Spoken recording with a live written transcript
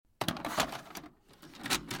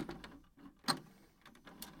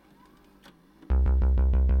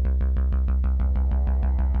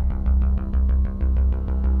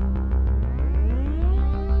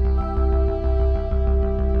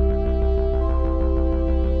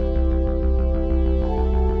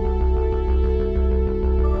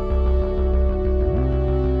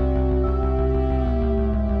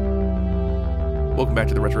Welcome back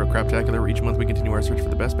to the Retro Craptacular, where each month we continue our search for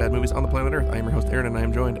the best bad movies on the planet Earth. I am your host, Aaron, and I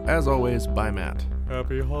am joined, as always, by Matt.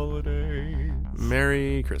 Happy holidays.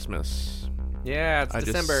 Merry Christmas. Yeah, it's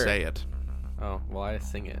December. I just say it. Oh, well, I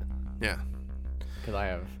sing it. Yeah. Because I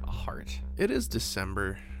have a heart. It is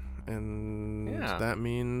December, and Yeah. that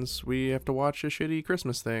means we have to watch a shitty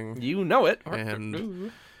Christmas thing. You know it.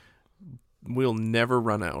 And we'll never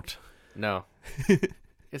run out. No.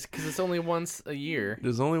 It's because it's only once a year. It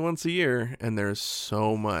is only once a year, and there's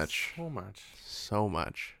so much. So much. So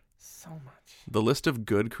much. So much. The list of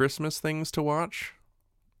good Christmas things to watch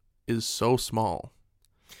is so small.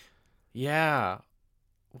 Yeah.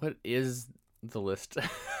 What is the list?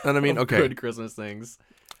 And I mean, of okay, good Christmas things.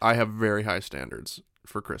 I have very high standards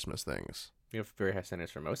for Christmas things. You have very high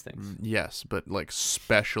standards for most things. Yes, but like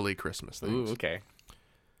especially Christmas things. Ooh, okay.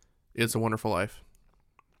 It's a Wonderful Life.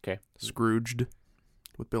 Okay. Scrooged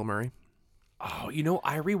with Bill Murray. Oh, you know,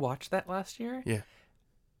 I rewatched that last year. Yeah.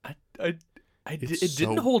 It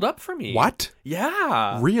didn't hold up for me. What?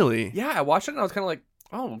 Yeah. Really? Yeah, I watched it and I was kind of like,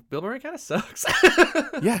 oh, Bill Murray kind of sucks.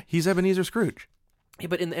 Yeah, he's Ebenezer Scrooge. Yeah,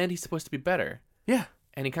 but in the end, he's supposed to be better. Yeah.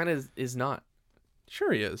 And he kind of is not.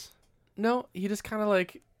 Sure he is. No, he just kind of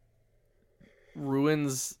like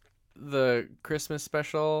ruins the Christmas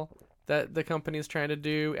special that the company's trying to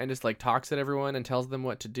do and just like talks at everyone and tells them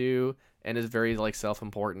what to do and is very like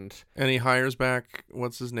self-important. And he hires back,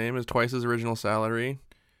 what's his name, is twice his original salary.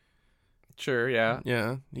 Sure, yeah.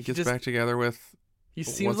 Yeah. He gets back together with... He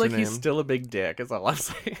seems what's like her he's name? still a big dick, is all I'm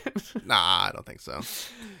saying. Nah, I don't think so.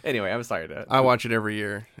 Anyway, I'm sorry to... I watch it every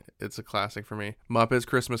year. It's a classic for me. Muppets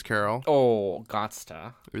Christmas Carol Oh,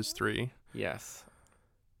 Gotsta. is 3. Yes.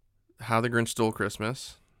 How the Grinch Stole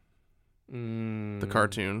Christmas, the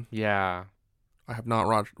cartoon. Yeah. I have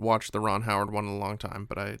not watched the Ron Howard one in a long time,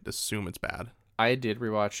 but I assume it's bad. I did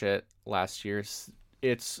rewatch it last year.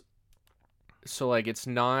 It's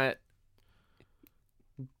not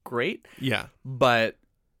great, Yeah. but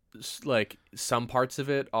like some parts of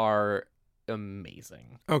it are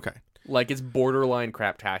amazing. Okay. Like it's borderline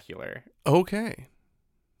craptacular. Okay.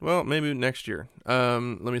 Well, maybe next year. Let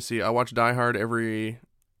me see. I watch Die Hard every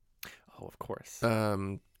Oh, of course.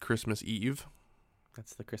 Christmas Eve.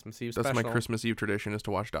 That's the Christmas Eve That's special. my Christmas Eve tradition, is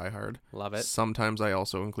to watch Die Hard. Love it. Sometimes I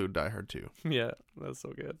also include Die Hard 2. Yeah, that's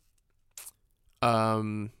so good.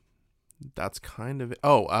 That's kind of it.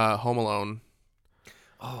 Oh, Home Alone.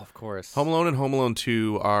 Oh, of course. Home Alone and Home Alone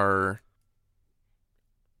 2 are...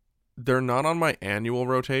 They're not on my annual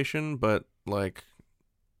rotation, but, like,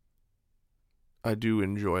 I do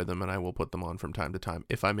enjoy them, and I will put them on from time to time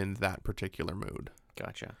if I'm in that particular mood.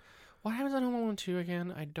 Gotcha. What happens on Home Alone 2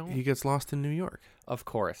 again? I don't... He gets lost in New York. Of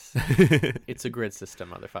course. It's a grid system,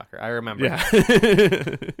 motherfucker. I remember. Yeah.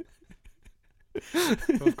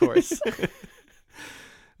 Of course.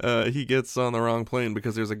 He gets on the wrong plane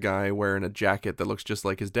because there's a guy wearing a jacket that looks just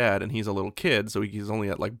like his dad, and he's a little kid, so he's only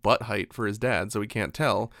at like butt height for his dad, so he can't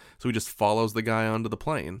tell. So he just follows the guy onto the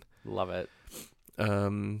plane. Love it.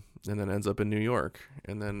 And then ends up in New York.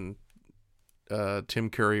 And then Tim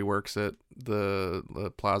Curry works at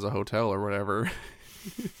the Plaza Hotel or whatever.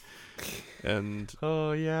 And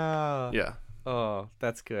Oh, yeah. yeah. Oh,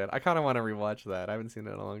 that's good. I kind of want to rewatch that. I haven't seen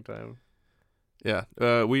it in a long time. Yeah.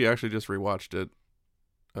 We actually just rewatched it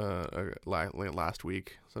last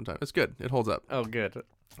week sometime. It's good. It holds up. Oh, good.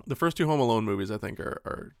 The first 2 Home Alone movies, I think,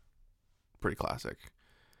 are pretty classic.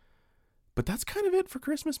 But that's kind of it for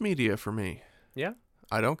Christmas media for me. Yeah?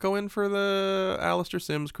 I don't go in for the Alistair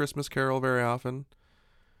Sims Christmas Carol very often.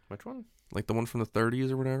 Which one? Like the one from the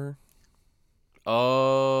 30s or whatever.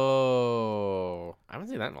 Oh. I haven't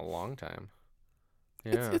seen that in a long time.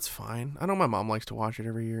 Yeah. It's fine. I know my mom likes to watch it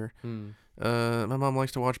every year. My mom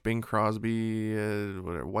likes to watch Bing Crosby,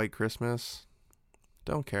 White Christmas.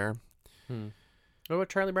 Don't care. What about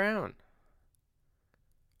Charlie Brown?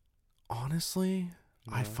 Honestly,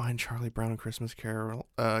 I Yeah. find Charlie Brown Christmas Carol,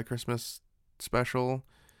 Christmas special,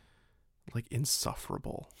 like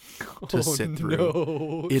insufferable to sit through.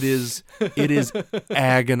 No. It is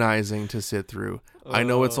agonizing to sit through. I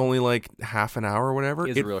know it's only like half an hour or whatever.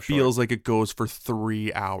 It's It real feels short. like it goes for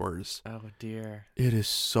 3 hours. Oh, dear. It is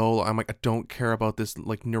so... I'm like, I don't care about this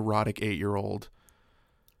like neurotic 8-year-old.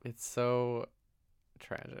 It's so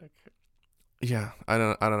tragic. Yeah, I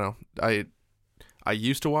don't know. I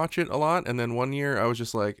used to watch it a lot, and then one year I was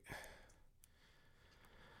just like,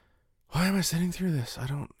 why am I sitting through this? I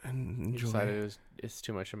don't You enjoy decided it's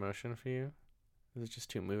too much emotion for you? Is it just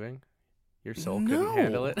too moving? Your soul No. couldn't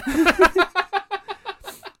handle it?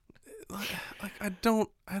 like I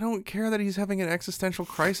don't care that he's having an existential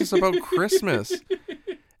crisis about Christmas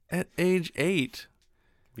at age 8.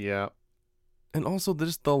 Yeah. And also,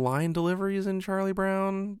 just the line deliveries in Charlie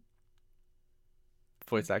Brown.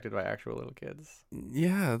 Voice acted by actual little kids.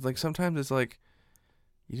 Yeah, like sometimes it's like,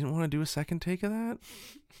 you didn't want to do a second take of that?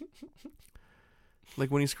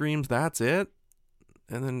 Like when he screams, "That's it,"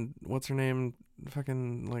 and then what's her name?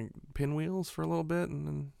 Fucking like pinwheels for a little bit, and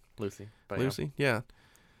then Lucy. But Lucy. Yeah.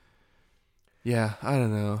 Yeah, I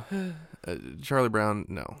don't know. Charlie Brown,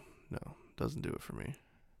 no, doesn't do it for me.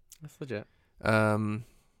 That's legit.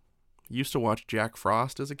 Used to watch Jack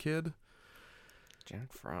Frost as a kid.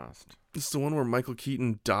 Jack Frost. This is the one where Michael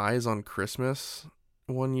Keaton dies on Christmas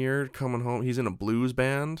one year, coming home. He's in a blues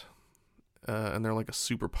band, and they're like a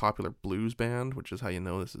super popular blues band, which is how you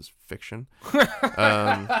know this is fiction.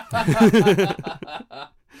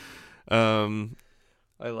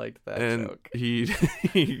 I liked that and joke.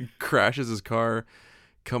 he crashes his car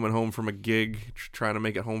coming home from a gig, trying to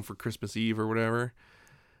make it home for Christmas Eve or whatever.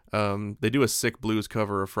 They do a sick blues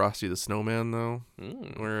cover of Frosty the Snowman though,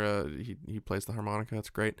 where he plays the harmonica.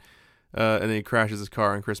 It's great. And then he crashes his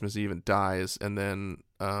car on Christmas Eve and dies. And then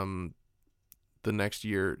the next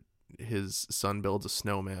year, his son builds a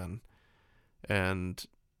snowman, and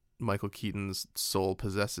Michael Keaton's soul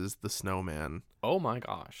possesses the snowman. Oh my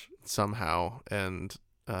gosh! Somehow, and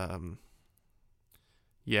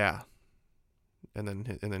yeah. And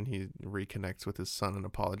then he reconnects with his son and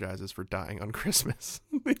apologizes for dying on Christmas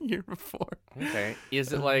the year before. Okay.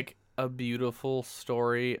 Is it like a beautiful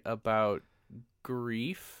story about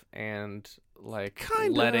grief and like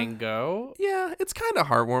Kinda. letting go? Yeah, it's kind of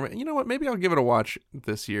heartwarming. You know what? Maybe I'll give it a watch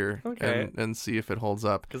this year Okay. and see if it holds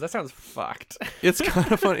up. Because that sounds fucked. It's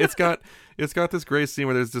kind of fun. It's got this great scene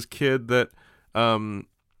where there's this kid that's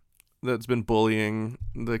been bullying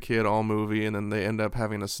the kid all movie, and then they end up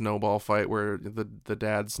having a snowball fight where the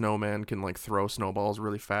dad snowman can like throw snowballs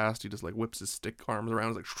really fast. He just like whips his stick arms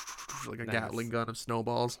around, it's like a Nice. Gatling gun of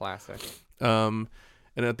snowballs. Classic.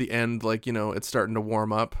 And at the end, like, you know, it's starting to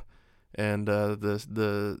warm up, and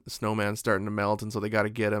the snowman's starting to melt, and so they got to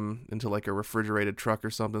get him into like a refrigerated truck or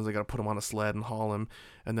something. So they got to put him on a sled and haul him,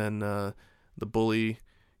 and then the bully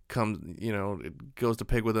comes, you know, it goes to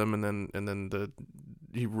pig with him, and then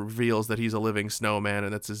he reveals that he's a living snowman,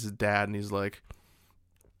 and that's his dad, and he's like,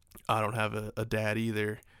 I don't have a dad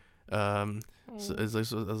either. So I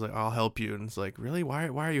was like, I'll help you, and it's like, really? Why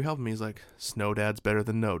are you helping me? He's like, Snow Dad's better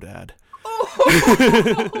than no dad.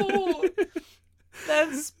 Oh,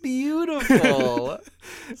 that's beautiful.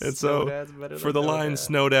 And so for the line Dad.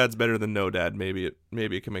 "Snow Dad's better than no dad," maybe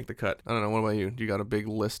it can make the cut. I don't know. What about you? Do you got a big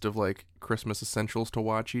list of like Christmas essentials to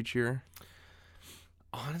watch each year?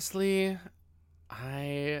 Honestly,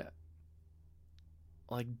 I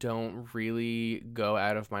like don't really go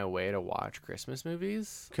out of my way to watch Christmas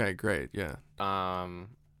movies. Okay, great. Yeah.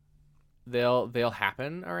 They'll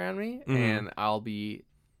happen around me, Mhm. and I'll be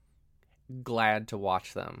glad to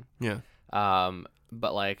watch them. Yeah.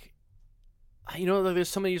 But like, you know, like, there's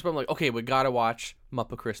so many years where I'm like, okay, we gotta watch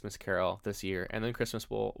Muppet Christmas Carol this year, and then Christmas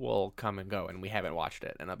will come and go, and we haven't watched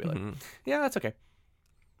it, and I'll be like, Mhm. yeah, that's okay.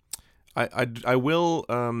 I will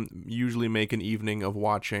usually make an evening of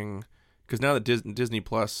watching, because now that Disney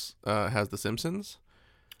Plus has The Simpsons,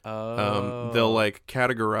 they'll like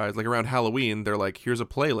categorize, like around Halloween, they're like, here's a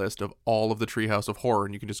playlist of all of the Treehouse of Horror,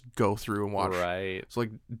 and you can just go through and watch. Right. So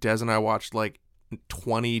like Des and I watched like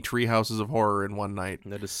 20 Treehouses of Horror in one night.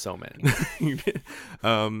 That is so many.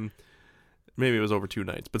 Maybe it was over 2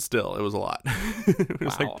 nights, but still, it was a lot. It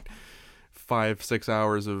was Wow. like 5-6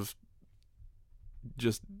 hours of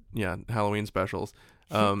just Halloween specials.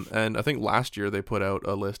 And I think last year they put out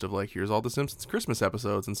a list of like, here's all the Simpsons Christmas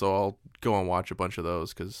episodes, and so I'll go and watch a bunch of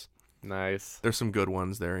those because Nice. there's some good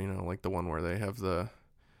ones there. You know, like the one where they have the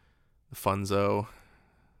Funzo,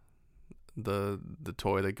 the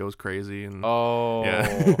toy that goes crazy, and Oh,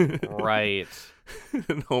 Yeah. right.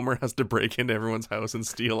 and Homer has to break into everyone's house and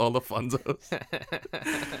steal all the Funzos.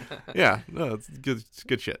 Yeah, no, it's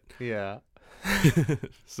good shit. Yeah.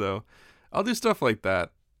 So I'll do stuff like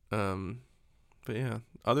that. But yeah,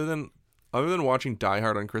 other than watching Die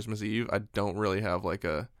Hard on Christmas Eve, I don't really have like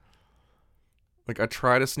I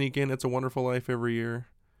try to sneak in It's a Wonderful Life every year,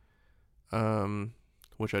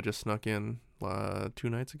 which I just snuck in 2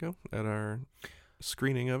 nights ago at our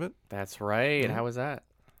screening of it. That's right. Yeah. How was that?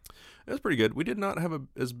 It was pretty good. We did not have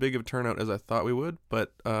as big of a turnout as I thought we would,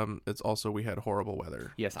 but it's also we had horrible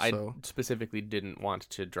weather. Yes, so. I specifically didn't want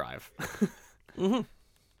to drive. Mm-hmm.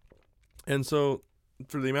 And so,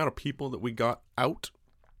 for the amount of people that we got out,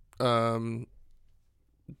 in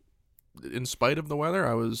spite of the weather,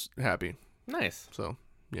 I was happy. Nice. So,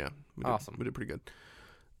 yeah, Awesome. We did pretty good.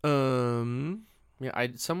 Yeah, I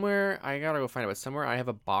gotta go find it, but somewhere I have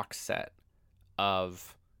a box set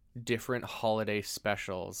of different holiday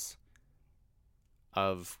specials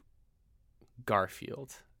of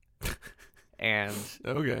Garfield. And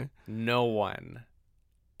Okay. no one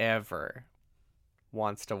ever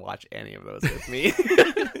wants to watch any of those with me.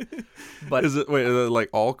 But is it like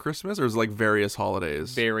all Christmas or is it like various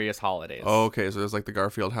holidays? various holidays. Oh, okay, so there's like the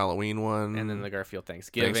Garfield Halloween one, And then the Garfield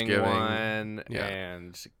Thanksgiving one, yeah.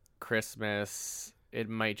 and Christmas. It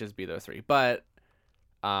might just be those 3. But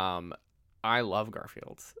I love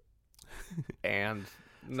Garfield. And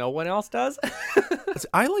no one else does.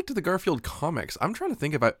 I liked the Garfield comics. I'm trying to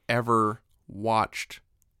think if I've ever watched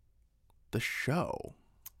the show.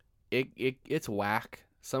 It's whack.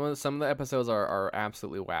 Some of the episodes are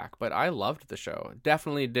absolutely whack, but I loved the show.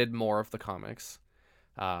 Definitely did more of the comics.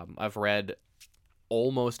 I've read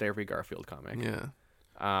almost every Garfield comic. Yeah.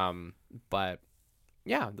 But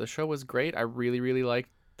yeah, the show was great. I really, really liked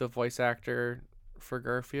the voice actor for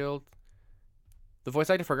Garfield. The voice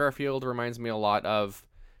actor for Garfield reminds me a lot of.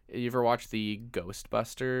 You ever watched the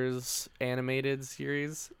Ghostbusters animated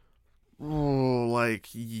series? Oh, like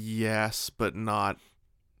yes, but not.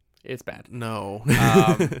 It's bad. No.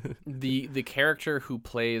 The character who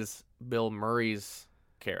plays Bill Murray's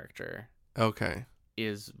character Okay.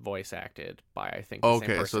 is voice acted by, I think, the same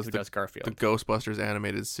person so it's who does Garfield. the Ghostbusters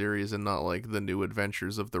animated series and not like the new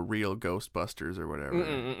adventures of the real Ghostbusters or whatever.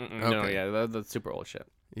 No, Okay. yeah, that's super old shit.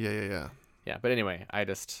 Yeah. Yeah, but anyway, I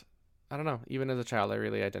don't know. Even as a child, I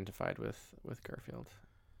really identified with Garfield.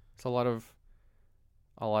 It's a lot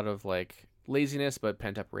of like laziness, but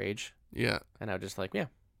pent up rage, Yeah. and I'm just like, yeah,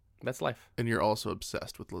 that's life. And you're also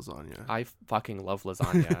obsessed with lasagna. I fucking love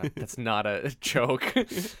lasagna. That's not a joke.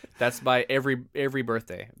 That's my every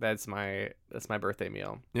birthday. That's my birthday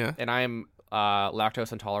meal. Yeah. And I'm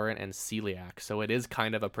lactose intolerant and celiac, so it is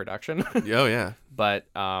kind of a production. Oh yeah. But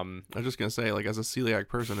I was just gonna say, like, as a celiac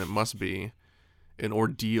person, it must be an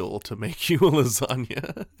ordeal to make you a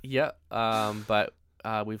lasagna. yeah. But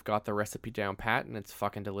we've got the recipe down pat, and it's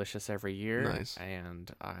fucking delicious every year. Nice.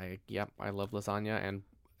 And I love lasagna and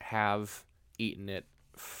have eaten it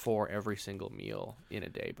for every single meal in a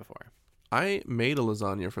day before. I made a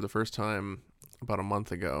lasagna for the first time about a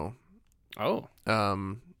month ago. Oh.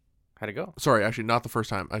 How'd it go? Sorry, actually, not the first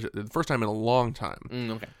time. The first time in a long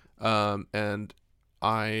time. Okay. And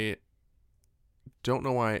I don't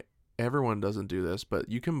know why everyone doesn't do this, but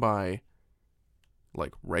you can buy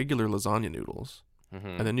like regular lasagna noodles,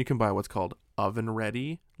 and then you can buy what's called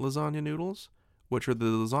oven-ready lasagna noodles, which are the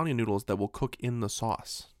lasagna noodles that will cook in the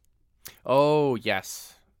sauce. Oh,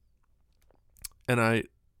 yes. And I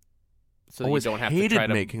So always you don't have to hated try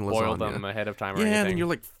to making boil lasagna. them ahead of time or yeah, anything. and then you're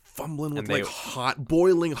like fumbling with And they- like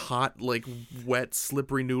boiling hot, like wet,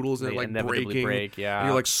 slippery noodles, and They they're like inevitably breaking. break, yeah. And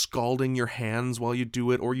you're like scalding your hands while you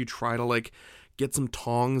do it, or you try to like get some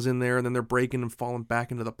tongs in there, and then they're breaking and falling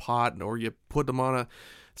back into the pot, or you put them on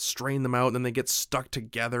strain them out, and then they get stuck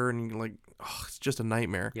together, and you're like, oh, it's just a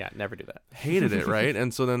nightmare. Yeah, never do that. Hated it, right?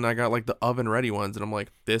 And so then I got like the oven ready ones, and I'm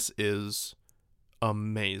like, this is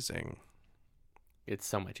amazing. It's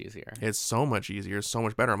so much easier. It's so much easier, so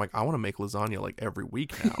much better. I'm like, I want to make lasagna like every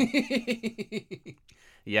week now.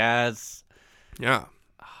 Yes. Yeah.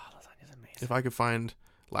 Oh, lasagna's amazing. If I could find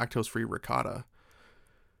lactose-free ricotta,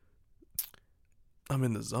 I'm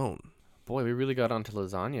in the zone. Boy, we really got onto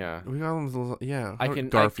lasagna. We got yeah. I can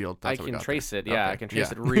Garfield. I That's what we can got trace there. it. Yeah, Okay. I can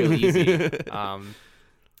trace Yeah. it real easy.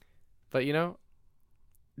 But you know,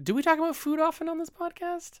 do we talk about food often on this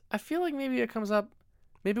podcast? I feel like maybe it comes up.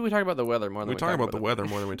 Maybe we talk about the weather more than We talk about the weather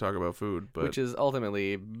more than we talk about food, but which is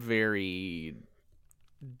ultimately very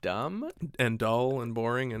dumb. and dull and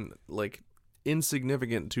boring and like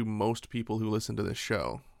insignificant to most people who listen to this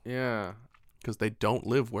show Yeah. because they don't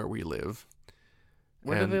live where we live.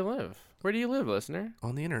 Where And do they live? Where do you live, listener?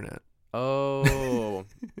 on the internet. Oh,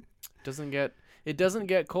 doesn't get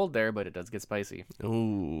cold there, but it does get spicy.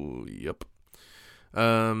 Oh, yep.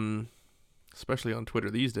 Especially on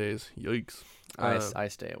Twitter these days. Yikes. I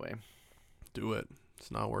stay away. Do it.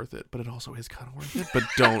 It's not worth it, but it also is kind of worth it. But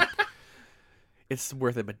don't. It's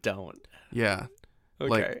worth it, but don't. Yeah.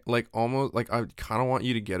 Okay. Like almost like I kind of want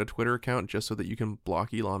you to get a Twitter account just so that you can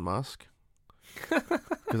block Elon Musk.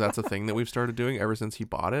 Because that's a thing that we've started doing ever since he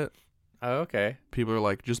bought it. Oh, okay. People are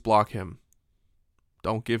like, just block him.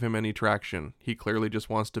 Don't give him any traction. He clearly just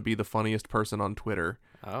wants to be the funniest person on Twitter.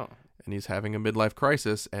 Oh. And he's having a midlife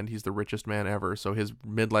crisis, and he's the richest man ever. So his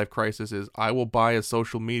midlife crisis is, I will buy a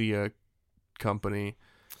social media company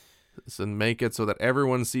and make it so that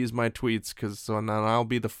everyone sees my tweets, so then I'll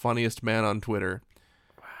be the funniest man on Twitter.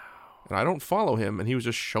 Wow. And I don't follow him, and he was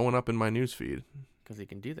just showing up in my newsfeed. Because he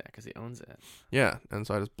can do that, because he owns it. Yeah, and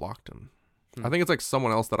so I just blocked him. Hmm. I think it's like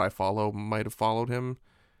someone else that I follow might have followed him,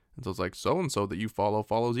 And so it's like, so-and-so that you follow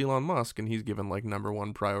follows Elon Musk, and he's given like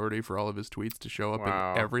 #1 priority for all of his tweets to show up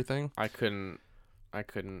Wow. in everything. I couldn't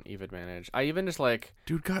even manage. I even just like,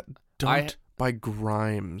 Dude got dumped by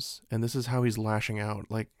Grimes, and this is how he's lashing out.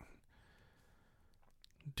 Like,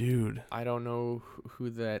 dude. I don't know who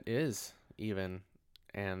that is even.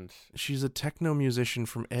 And She's a techno musician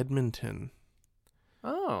from Edmonton.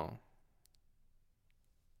 oh,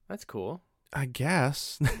 that's cool. I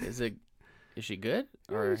guess. Is she good?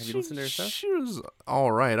 Or have you listened to her stuff? She was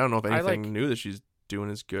all right. I don't know if I anything like- new that she's doing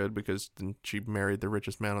is good, because then she married the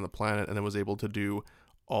richest man on the planet and then was able to do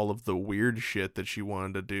all of the weird shit that she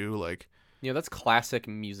wanted to do. Like, Yeah, that's classic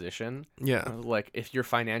musician. yeah. Like, if you're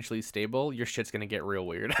financially stable, your shit's gonna get real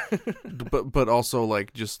weird. but also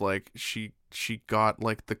like just like she got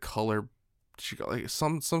like the color, she got like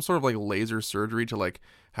some sort of like laser surgery to like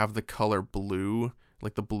have the color blue,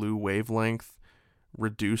 like the blue wavelength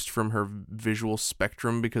reduced from her visual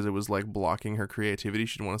spectrum because it was like blocking her creativity.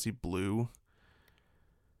 She didn't want to see blue.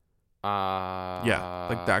 Yeah,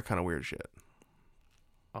 like that kind of weird shit.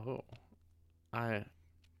 Oh, I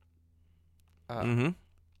Mm-hmm.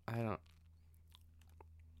 I don't,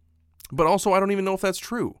 But also, I don't even know if that's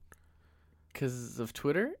true. because of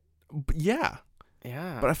Twitter. But yeah,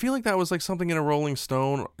 Yeah, but I feel like that was like something in a Rolling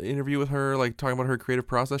Stone interview with her, like talking about her creative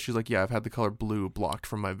process. She's like, yeah, I've had the color blue blocked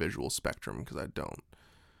from my visual spectrum because I don't.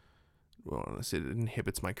 Well, I said it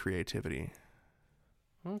inhibits my creativity.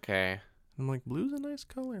 okay. I'm like, blue's a nice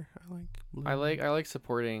color. I like blue. I like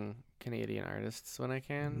supporting Canadian artists when I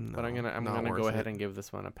can, but I'm No, gonna not go worth ahead it. and give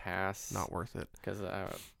this one a pass. Not worth it. because I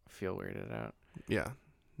feel weirded out. Yeah.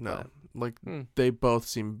 No. But, like, hmm. they both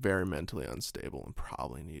seem very mentally unstable and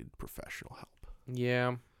probably need professional help.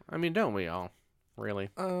 Yeah, I mean, don't we all? Really?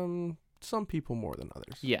 Some people more than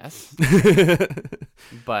others. Yes,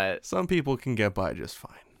 but Some people can get by just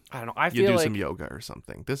fine. I don't know. I You feel do like some yoga or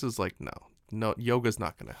something. This is like, no, yoga's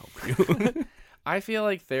not going to help you. I feel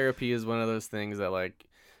like therapy is one of those things that like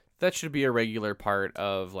that should be a regular part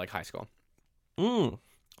of like high school.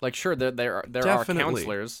 Like, sure, there are Definitely.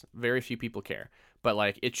 counselors. Very few people care, but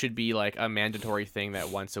like it should be like a mandatory thing that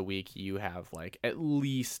once a week you have like at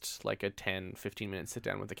least like a 10-15 minute sit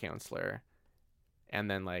down with the counselor, and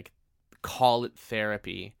then like call it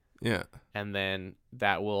therapy. Yeah. And then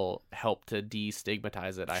that will help to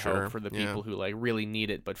destigmatize it. I Sure, hope, for the yeah. people who like really need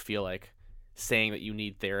it, but feel like saying that you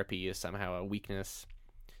need therapy is somehow a weakness.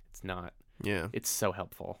 It's not. Yeah. It's so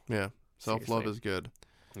helpful. Yeah. Self-love Seriously. is good.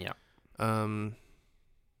 Yeah.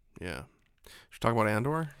 Yeah. Should we talk about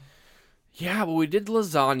Andor? Yeah, well, we did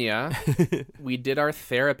lasagna. We did our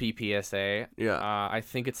therapy PSA. Yeah. I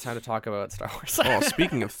think it's time to talk about Star Wars. Oh,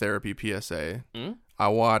 speaking of therapy PSA, Hmm? I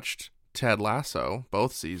watched Ted Lasso,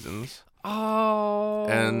 both seasons. Oh.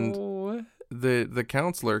 And the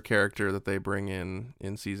counselor character that they bring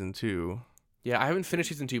in season 2. yeah, I haven't finished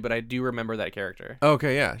season 2, but I do remember that character.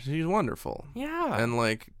 Okay, yeah, she's wonderful. Yeah. And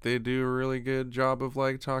like they do a really good job of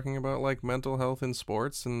like talking about like mental health in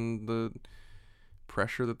sports and the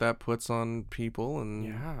pressure that puts on people, and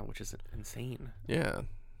yeah, which is insane. yeah.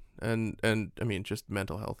 And I mean just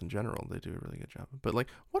mental health in general, they do a really good job. But like,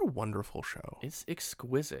 what a wonderful show. It's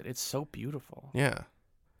exquisite. It's so beautiful. Yeah.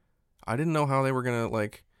 I didn't know how they were going to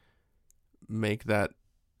like make that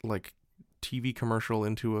like TV commercial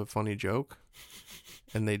into a funny joke,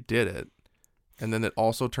 and they did it. And then it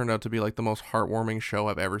also turned out to be like the most heartwarming show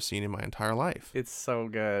I've ever seen in my entire life. It's so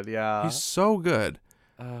good. Yeah. He's so good.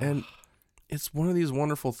 And it's one of these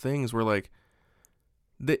wonderful things where like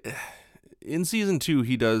in season 2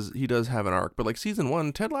 he does have an arc, but like season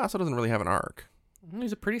 1 Ted Lasso doesn't really have an arc.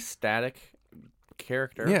 He's a pretty static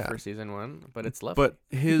character Yeah. for season 1, but it's lovely. But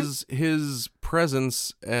his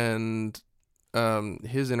presence and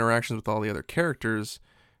his interactions with all the other characters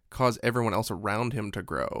cause everyone else around him to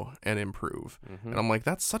grow and improve. Mhm. And I'm like,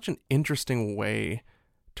 that's such an interesting way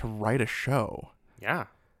to write a show. Yeah.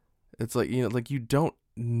 It's like, you know, like you don't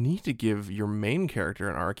need to give your main character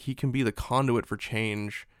an arc. He can be the conduit for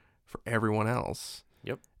change for everyone else.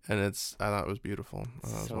 Yep. And I thought it was beautiful. I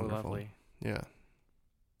thought it was So wonderful. lovely. Yeah.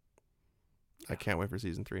 I can't wait for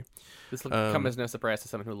season 3. This will come as no surprise to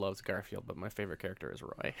someone who loves Garfield, but my favorite character is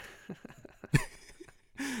Roy.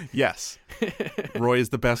 Yes. Roy is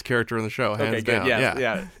the best character in the show, hands Okay, good. down. Yes,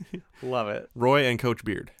 yeah. Love it. Roy and Coach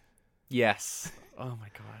Beard, Yes. Oh my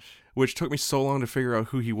gosh. which took me so long to figure out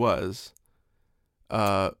who he was when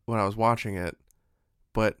I was watching it.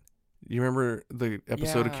 But you remember the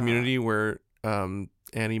episode of Yeah. Community where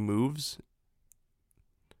Annie moves?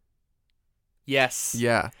 Yes.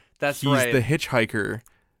 Yeah. That's He's right. the hitchhiker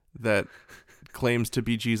that claims to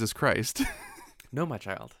be Jesus Christ. No, my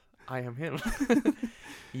child. I am him.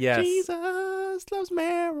 Yes. Jesus loves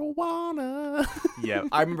marijuana. Yeah.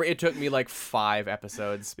 I remember it took me like 5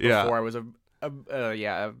 episodes before Yeah. I was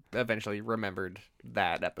eventually remembered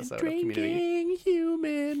that episode of Community. Drinking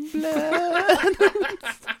human blood.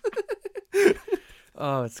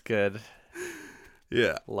 Oh, it's good.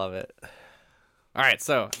 Yeah. Love it. All right,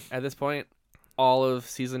 so at this point, all of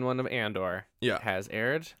season 1 of Andor Yeah. has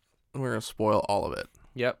aired. We're going to spoil all of it.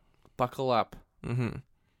 Yep. Buckle up. Mm-hmm.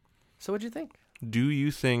 So what'd you think? Do you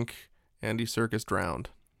think Andy Serkis drowned?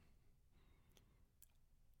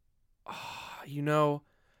 You know,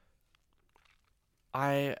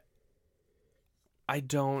 I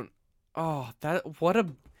don't. Oh,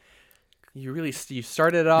 you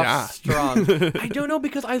started off strong. I don't know,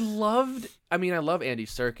 because I love Andy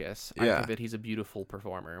Serkis. I Yeah. think that he's a beautiful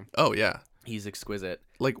performer. Oh, yeah. He's exquisite.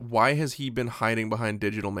 Like, why has he been hiding behind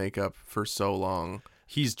digital makeup for so long?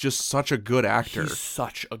 He's just such a good actor. He's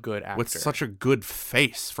such a good actor. With such a good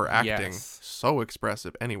face for acting. Yes. So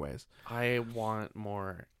expressive. Anyways. I want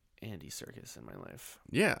more Andy Serkis in my life.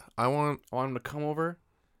 Yeah. I want him to come over.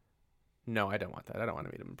 No, I don't want that. I don't want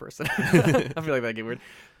to meet him in person. I feel like that'd get weird.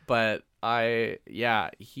 But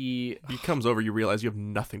he comes over, you realize you have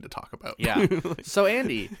nothing to talk about. Yeah. So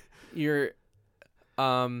Andy, you're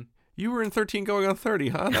you were in 13 going on 30,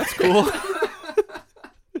 huh? That's cool.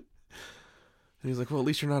 And he's like, well, at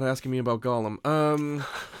least you're not asking me about Gollum.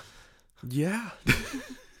 Yeah.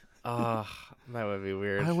 that would be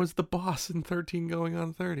weird. I was the boss in 13 going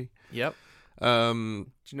on 30. Yep. Do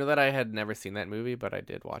you know that I had never seen that movie, but I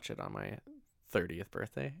did watch it on my 30th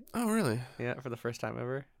birthday? Oh, really? Yeah, for the first time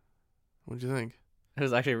ever. What'd you think? It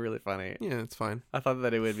was actually really funny. Yeah, it's fine. I thought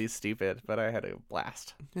that it would be stupid, but I had a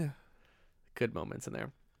blast. Yeah. Good moments in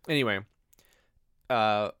there. Anyway,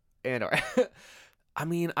 Andor. I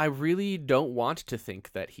mean, I really don't want to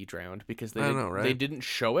think that he drowned, because they didn't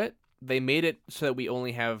show it. They made it so that we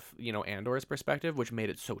only have, Andor's perspective, which made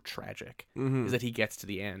it so tragic. Mm-hmm. Is that he gets to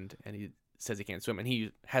the end and he says he can't swim, and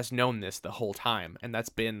he has known this the whole time, and that's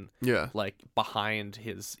been like behind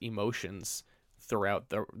his emotions throughout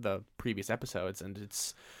the previous episodes, and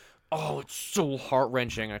it's so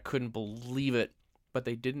heart-wrenching. I couldn't believe it, but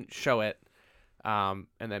they didn't show it, and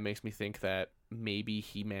that makes me think that maybe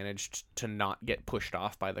he managed to not get pushed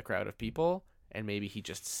off by the crowd of people, and maybe he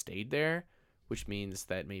just stayed there, which means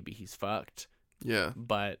that maybe he's fucked. Yeah.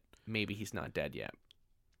 But maybe he's not dead yet.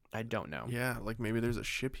 I don't know. Yeah, like maybe there's a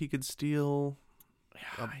ship he could steal,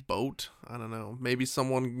 a boat. I don't know. Maybe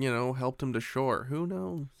someone, helped him to shore. Who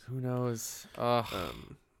knows? Who knows? That's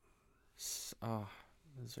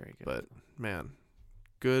very good. But man,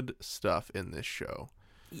 good stuff in this show.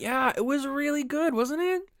 Yeah, it was really good, wasn't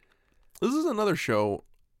it? This is another show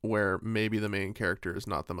where maybe the main character is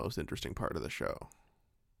not the most interesting part of the show.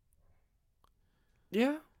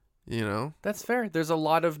 Yeah. That's fair. There's a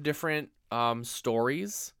lot of different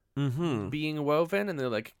stories being woven, and they're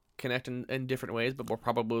like connect in different ways, but we'll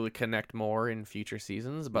probably connect more in future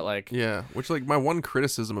seasons. But which my one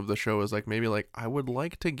criticism of the show is maybe I would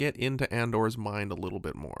like to get into Andor's mind a little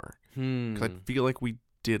bit more, because I feel like we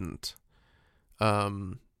didn't.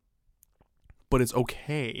 But it's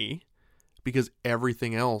okay because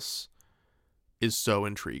everything else is so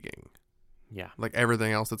intriguing. Yeah.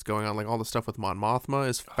 Everything else that's going on, all the stuff with Mon Mothma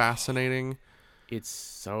is fascinating. It's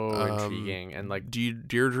so intriguing, and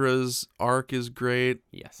Deirdre's arc is great.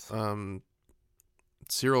 Yes.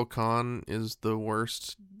 Cyril Khan is the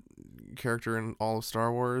worst character in all of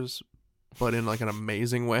Star Wars, but in an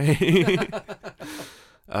amazing way.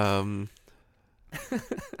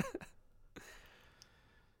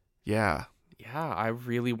 Yeah. Yeah, I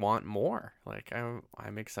really want more.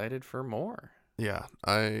 I'm excited for more. Yeah,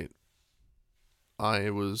 I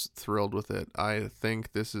was thrilled with it. I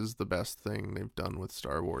think this is the best thing they've done with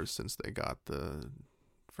Star Wars since they got the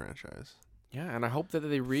franchise. Yeah, and I hope that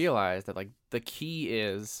they realize that the key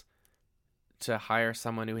is to hire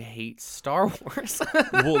someone who hates Star Wars.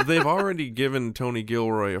 Well, they've already given Tony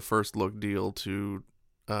Gilroy a first look deal to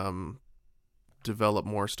develop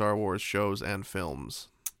more Star Wars shows and films.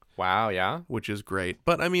 Wow, yeah. Which is great.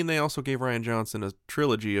 But, they also gave Rian Johnson a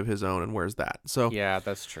trilogy of his own, and where's that? So yeah,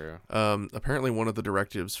 that's true. Apparently one of the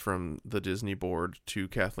directives from the Disney board to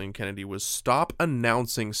Kathleen Kennedy was stop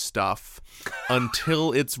announcing stuff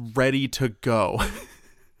until it's ready to go.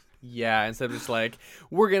 Yeah, instead of just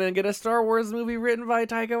we're going to get a Star Wars movie written by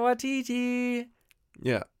Taika Waititi.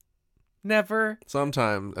 Yeah. Never.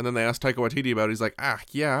 Sometime. And then they asked Taika Waititi about it. He's like,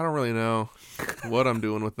 yeah, I don't really know what I'm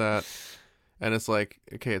doing with that. And it's okay,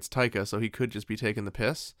 it's Taika, so he could just be taking the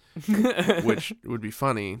piss, which would be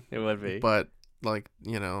funny. It would be. But,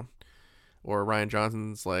 Or Ryan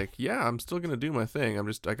Johnson's like, yeah, I'm still gonna do my thing.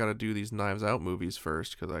 I gotta do these Knives Out movies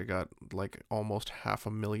first because I got like almost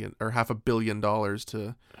 $500 million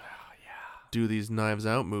to do these Knives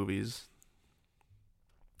Out movies.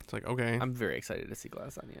 It's like, okay, I'm very excited to see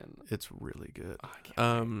Glass Onion. it's really good. Oh, I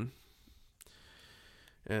can't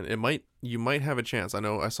wait. And you might have a chance. I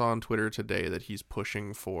know I saw on Twitter today that he's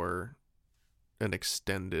pushing for an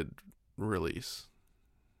extended release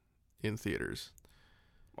in theaters.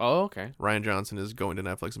 Oh, okay. Ryan Johnson is going to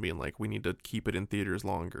Netflix and being like, we need to keep it in theaters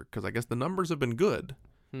longer because I guess the numbers have been good.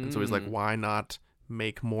 And so he's like, why not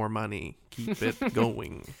make more money? Keep it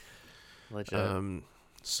going. Legit.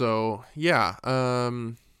 So yeah.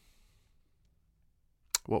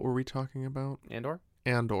 What were we talking about? Andor.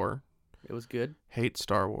 It was good. Hate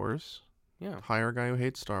Star Wars. Yeah. Hire a guy who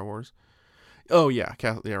hates Star Wars. Oh yeah,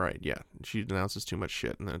 yeah, right. Yeah, she announces too much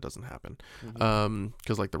shit and then it doesn't happen.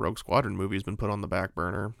 Because like the Rogue Squadron movie has been put on the back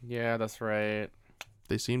burner. Yeah, that's right.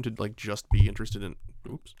 They seem to like just be interested in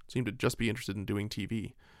doing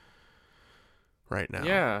TV right now.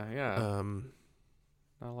 Yeah.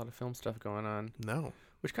 Not a lot of film stuff going on, No.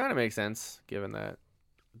 which kind of makes sense given that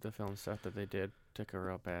the film stuff that they did took a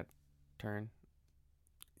real bad turn.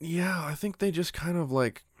 Yeah, I think they just kind of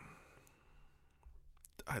like.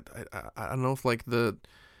 I don't know if like the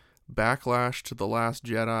backlash to The Last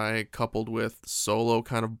Jedi coupled with Solo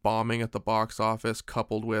kind of bombing at the box office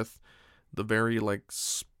coupled with the very like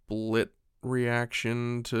split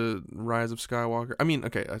reaction to Rise of Skywalker. I mean,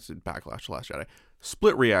 okay, I said backlash to Last Jedi.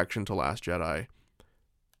 Split reaction to Last Jedi.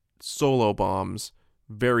 Solo bombs.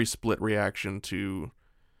 Very split reaction to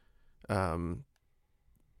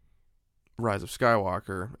Rise of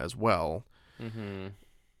Skywalker as well. Mm-hmm.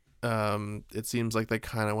 It seems like they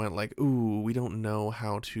kind of went like, ooh, we don't know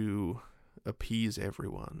how to appease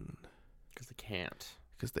everyone. Because they can't.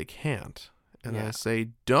 Because they can't. And Yeah. I say,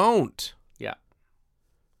 don't. Yeah.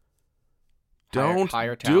 Don't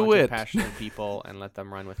hire do talented, it. passionate people and let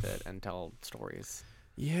them run with it and tell stories.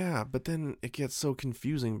 Yeah, but then it gets so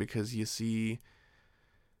confusing because you see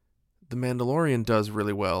The Mandalorian does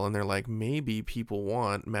really well, and they're like, maybe people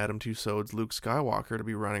want Madame Tussauds Luke Skywalker to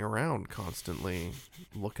be running around constantly,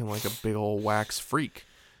 looking like a big old wax freak.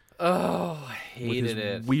 Oh, I with hated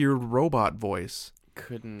his it. weird robot voice.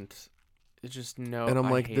 Couldn't. Just no. And I'm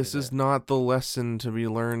I like, hated this is it. not the lesson to be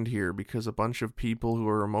learned here because a bunch of people who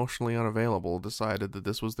are emotionally unavailable decided that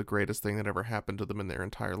this was the greatest thing that ever happened to them in their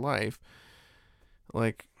entire life.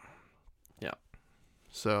 Like, Yeah.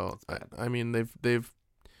 So, That's bad. I mean, they've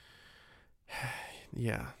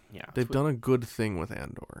yeah, Yeah. they've done a good thing with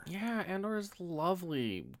Andor. Yeah, Andor is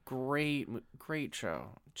lovely. Great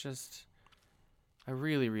show. Just, I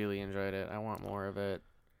really, really enjoyed it. I want more of it.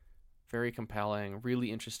 Very compelling.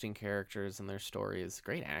 Really interesting characters and their stories.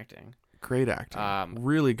 Great acting. Great acting.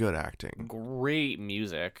 Really good acting. Great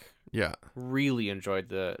music. Yeah. Really enjoyed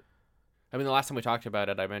the last time we talked about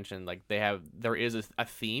it, I mentioned like there is a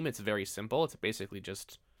theme. It's very simple. It's basically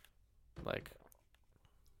just like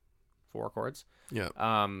 4 chords. Yeah.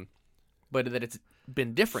 But that it's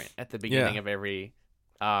been different at the beginning of every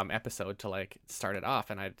episode to like start it off,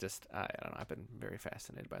 and I don't know. I've been very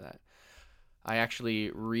fascinated by that. I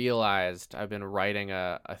actually realized I've been writing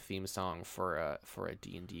a theme song for a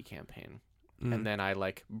D&D campaign, and then I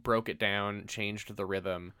like broke it down, changed the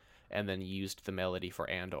rhythm, and then used the melody for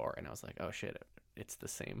Andor, and I was like, oh shit, it's the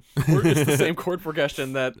same. It's the same chord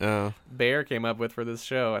progression that Bear came up with for this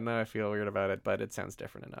show, and now I feel weird about it, but it sounds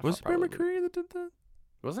different enough. Was it Bear McCreary that did that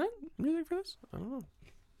Wasn't it? music for this? I don't know.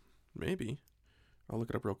 Maybe. I'll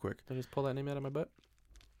look it up real quick. Did I just pull that name out of my butt?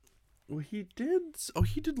 Well, he did. Oh,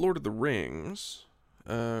 he did Lord of the Rings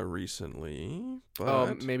recently. But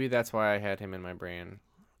Oh, maybe that's why I had him in my brain.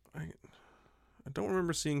 I don't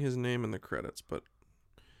remember seeing his name in the credits, but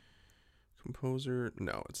composer,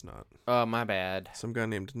 no, it's not. Oh, my bad. Some guy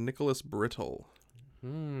named Nicholas Brittle.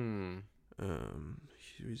 Has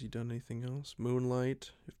he done anything else?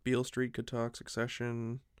 Moonlight, If Beale Street Could Talk,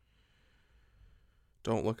 Succession,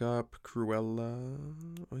 Don't Look Up, Cruella.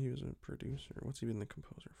 Oh, he was a producer. What's he been the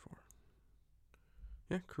composer for?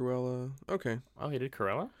 Yeah, Cruella. Okay. Oh, he did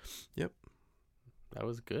Cruella? Yep. That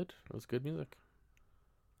was good. That was good music.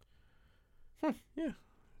 Yeah.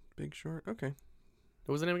 Big Short. Okay.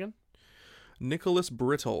 What was the name again? Nicholas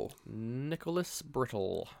Brittle. Nicholas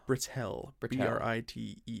Brittle. Britell.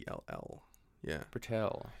 Britell. Yeah.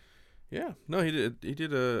 Britell. Yeah. No, he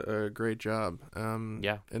did a great job.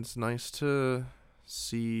 Yeah. It's nice to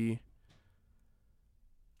see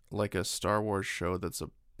like a Star Wars show that's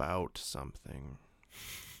about something.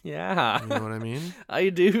 Yeah. You know what I mean? I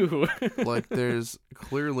do. Like there's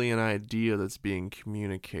clearly an idea that's being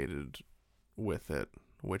communicated with it,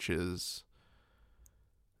 which is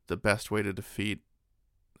the best way to defeat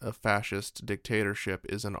a fascist dictatorship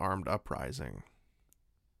is an armed uprising.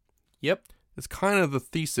 Yep. It's kind of the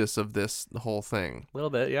thesis of the whole thing. A little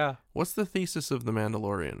bit, yeah. What's the thesis of The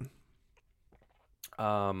Mandalorian?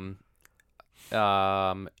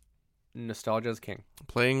 Nostalgia is king.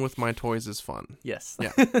 Playing with my toys is fun. Yes.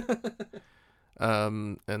 Yeah.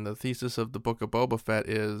 And the thesis of the Book of Boba Fett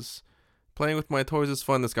is playing with my toys is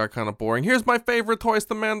fun. This got kind of boring. Here's my favorite toy, it's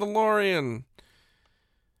The Mandalorian.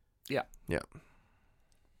 Yeah. Yeah.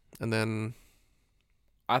 And then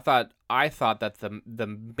I thought that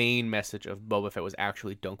the main message of Boba Fett was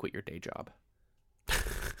actually don't quit your day job.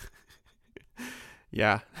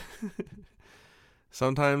 yeah.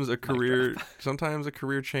 Sometimes a career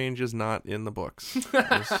change is not in the books.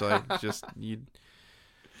 It's like just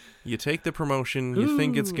you take the promotion, you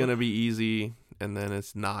think it's gonna be easy, and then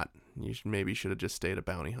it's not. You should have just stayed a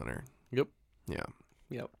bounty hunter. Yep. Yeah.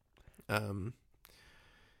 Yep.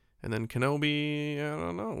 And then Kenobi, I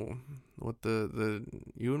don't know what the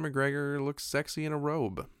Ewan McGregor looks sexy in a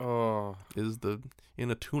robe. Oh,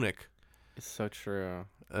 In a tunic. it's so true.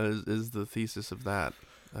 Is the thesis of that.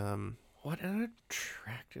 What an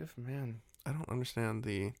attractive man. I don't understand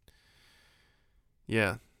the.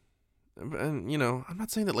 Yeah, and I'm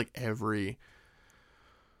not saying that like everything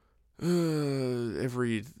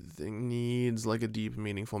needs like a deep,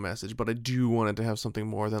 meaningful message, but I do want it to have something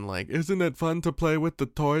more than like, isn't it fun to play with the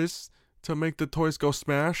toys to make the toys go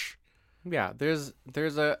smash? Yeah, there's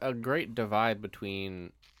a great divide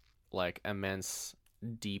between like immense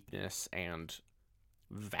deepness and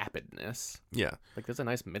vapidness. Yeah, Like there's a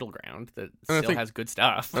nice middle ground that And I still think- has good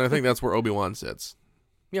stuff. and I think that's where Obi-Wan sits.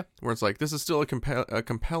 Yeah. Where it's like, this is still a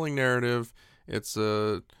compelling narrative. It's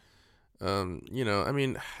I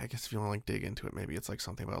mean, I guess if you want to like dig into it, maybe it's like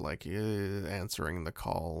something about like answering the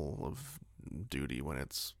call of duty when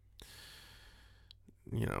it's,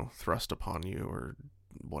 thrust upon you or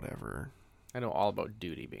whatever. I know all about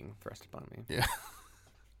duty being thrust upon me. Yeah.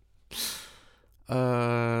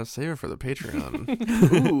 Save it for the Patreon.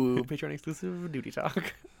 Ooh, Patreon exclusive duty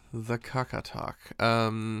talk. The Caca Talk.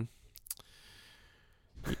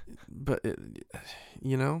 But it's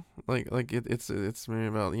maybe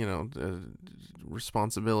about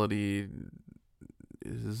responsibility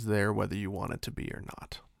is there whether you want it to be or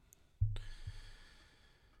not.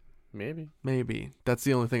 Maybe that's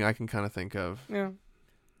the only thing I can kind of think of. Yeah.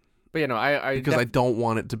 But I because I don't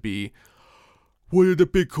want it to be. Wouldn't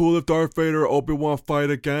it be cool if Darth Vader and Obi-Wan fight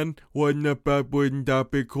again? Wouldn't that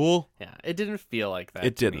be cool? Yeah, it didn't feel like that.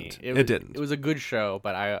 It to didn't. Me. It didn't. It was a good show,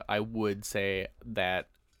 but I would say that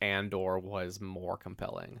Andor was more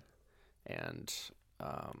compelling, and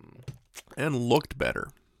looked better.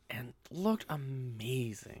 and looked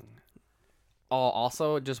amazing.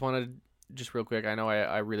 Also, just real quick. I know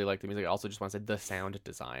I really like the music. I also just want to say the sound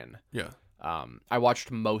design. Yeah. I watched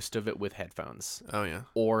most of it with headphones Oh yeah.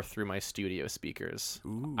 or through my studio speakers.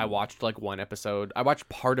 Ooh. I watched like one episode. I watched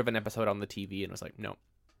part of an episode on the TV and was like, no,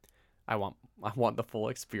 I want the full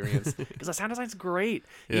experience because the sound design's great.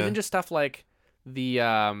 Yeah. Even just stuff like the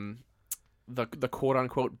quote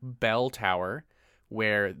unquote bell tower,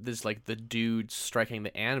 where there's like the dude striking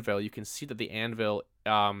the anvil. You can see that the anvil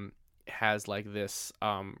has like this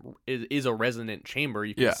is a resonant chamber.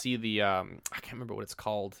 You can Yeah. see the I can't remember what it's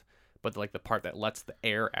called, but like the part that lets the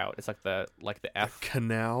air out. It's like the F.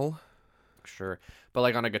 Canal. Sure. But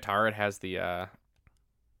like on a guitar it has the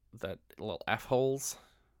that little F holes,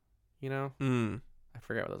 I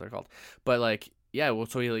forget what those are called. But like well,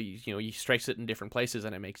 so he strikes it in different places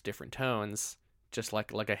and it makes different tones, just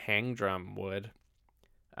like a hang drum would.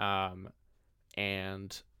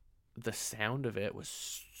 And the sound of it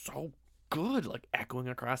was so good, like echoing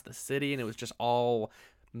across the city, and it was just all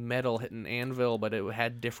metal hitting anvil, but it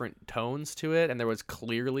had different tones to it, and it was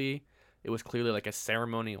clearly like a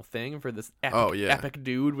ceremonial thing for this epic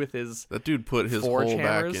dude with his That dude put his forge whole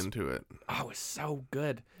hammers. back into it. Oh, it was so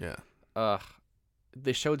good. Yeah.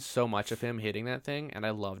 They showed so much of him hitting that thing, and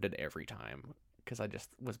I loved it every time because I just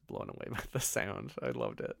was blown away by the sound. I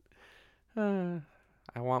loved it.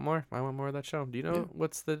 I want more. I want more of that show. Do you know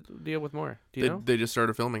what's the deal with more? Do you know? They just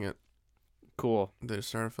started filming it. Cool. They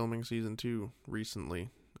started filming season 2 recently,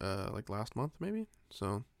 like last month maybe.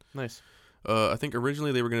 So Nice. I think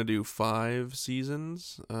originally they were gonna do 5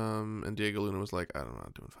 seasons, and Diego Luna was like, I don't know, I'm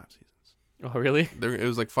not doing 5 seasons. Oh, really? It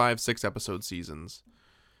was like 5-6 episode seasons,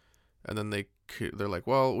 and then they're like,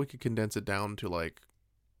 well, we could condense it down to like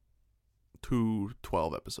 2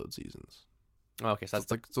 12-episode seasons. Oh, okay, so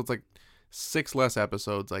it's like 6 less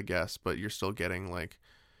episodes, I guess, but you're still getting like.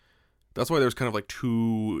 That's why there's kind of like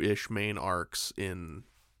 2-ish main arcs in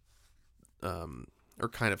or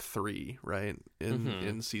kind of 3, right? Mhm.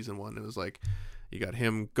 In season 1, it was like you got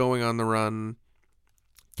him going on the run,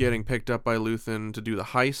 getting picked up by Luthen to do the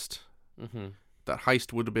heist. Mhm. That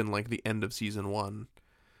heist would have been like the end of season 1.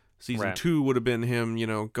 Season Right. 2 would have been him, you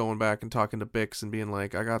know, going back and talking to Bix and being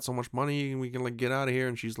like, I got so much money, we can like get out of here.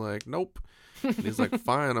 And she's like, nope. And he's like,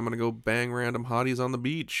 fine, I'm going to go bang random hotties on the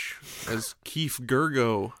beach as Keef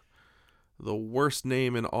Gergo. The worst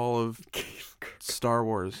name in all of Star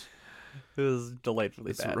Wars. It was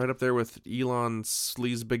delightfully It's bad. right up there with Elon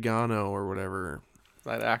Sleazebagano or whatever. Is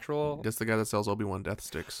that actual? That's the guy that sells Obi-Wan death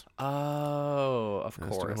sticks. Oh, of Has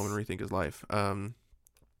to go course. home and rethink his life.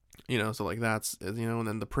 You know, so like that's, you know, and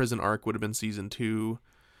then the prison arc would have been season 2.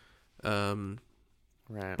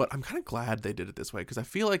 Right. But I'm kind of glad they did it this way, because I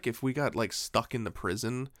feel like if we got like stuck in the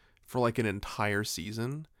prison for like an entire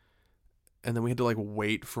season, and then we had to like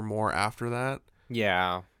wait for more after that,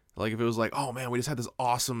 yeah. like if it was like, oh man, we just had this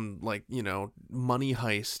awesome like, you know, money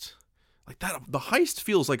heist, like that, the heist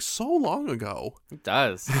feels like so long ago. It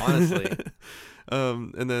does, honestly.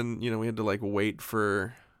 And then, you know, we had to like wait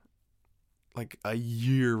for like a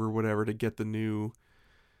year or whatever to get the new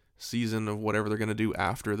season of whatever they're gonna do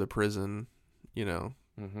after the prison, you know.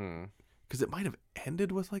 Mhm. Because it might have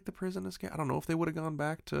ended with like the prison escape. I don't know if they would have gone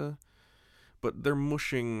back to, but they're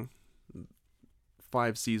mushing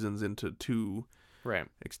 5 seasons into 2 Right.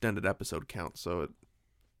 extended episode counts. So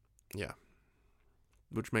yeah,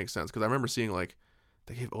 which makes sense, because I remember seeing like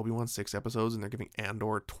they gave Obi-Wan 6 episodes and they're giving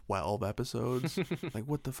Andor 12 episodes. Like,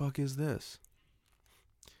 what the fuck is this?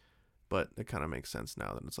 But it kind of makes sense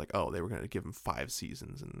now that it's like, oh, they were going to give him 5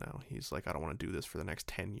 seasons, and now he's like, I don't want to do this for the next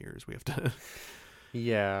 10 years. We have to.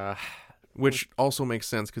 Yeah. Which also makes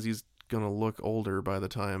sense, because he's going to look older by the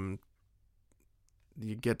time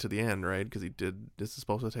you get to the end, right? Because this is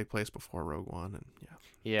supposed to take place before Rogue One, and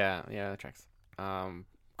yeah. Yeah, that tracks.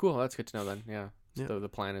 Cool, that's good to know then. Yeah. Yeah. So the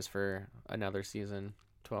plan is for another season,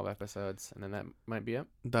 12 episodes, and then that might be it.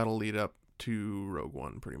 That'll lead up to Rogue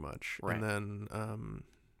One pretty much. Right. And then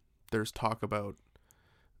there's talk about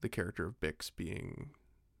the character of Bix being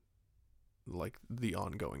like the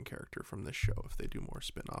ongoing character from this show if they do more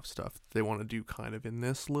spin-off stuff they want to do kind of in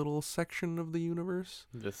this little section of the universe.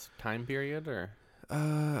 This time period, or?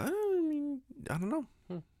 I mean, I don't know.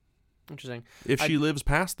 Interesting. If she lives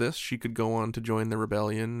past this, she could go on to join the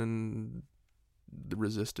rebellion and the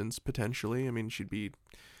resistance potentially. I mean, she'd be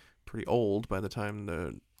pretty old by the time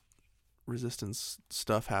the resistance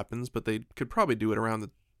stuff happens, but they could probably do it around the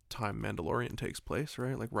time Mandalorian takes place,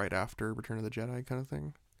 right? Like right after Return of the Jedi kind of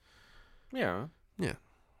thing. Yeah. Yeah.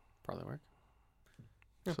 Probably work.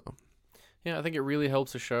 Yeah. So Yeah, I think it really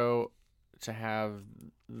helps a show to have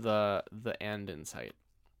the end in sight.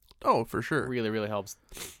 oh, for sure. Really, really helps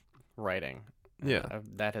writing. Yeah.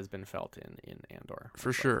 That has been felt in Andor. For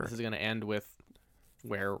It's like, sure. this is going to end with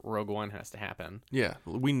where Rogue One has to happen. Yeah,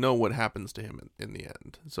 we know what happens to him in the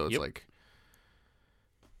end. So it's Yep. like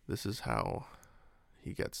this is how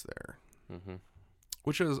he gets there. Mm-hmm.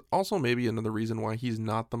 Which is also maybe another reason why he's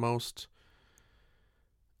not the most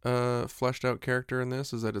fleshed out character in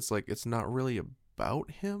this, is that it's like it's not really about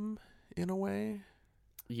him in a way.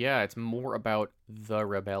 Yeah, it's more about the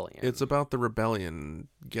rebellion. It's about the rebellion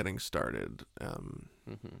getting started.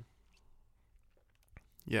 Mm-hmm.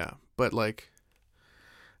 Yeah, but like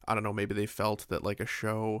I don't know, maybe they felt that like a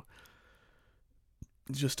show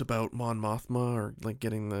just about Mon Mothma or like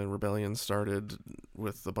getting the rebellion started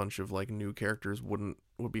with a bunch of like new characters would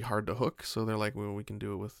be hard to hook, so they're like, well, we can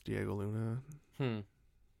do it with Diego Luna.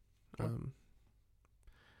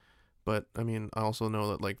 But I mean, I also know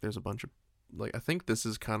that like there's a bunch of like, I think this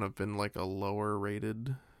has kind of been like a lower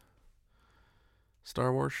rated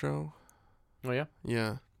Star Wars show. Oh yeah,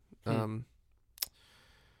 Yeah.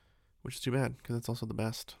 Which is too bad, because it's also the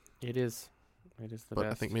best. it is. It is the But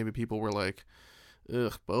best. I think maybe people were like,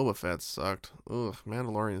 ugh, Boba Fett sucked. Ugh,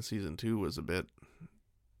 Mandalorian season 2 was a bit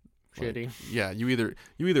shitty. like, yeah, you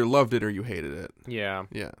either loved it or you hated it. Yeah.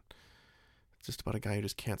 Yeah. It's just about a guy who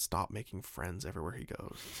just can't stop making friends everywhere he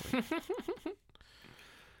goes. It's like,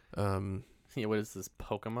 Yeah. What is this,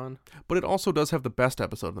 Pokemon? but it also does have the best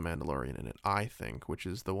episode of The Mandalorian in it, I think, which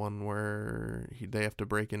is the one where they have to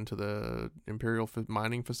break into the Imperial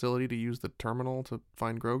mining facility to use the terminal to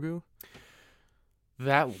find Grogu.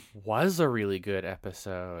 That was a really good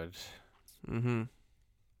episode. Mm-hmm.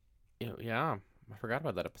 Yeah, I forgot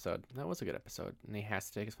about that episode. That was a good episode. And he has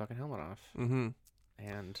to take his fucking helmet off. Mm-hmm.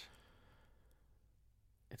 And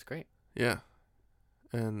it's great. Yeah.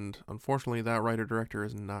 And unfortunately, that writer-director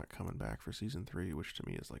is not coming back for season 3, which to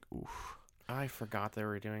me is like, oof. I forgot they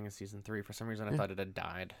were doing a season 3. For some reason, I Yeah. thought it had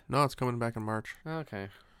died. No, it's coming back in March. Okay.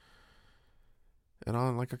 And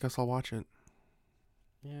I guess I'll watch it.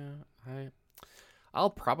 I'll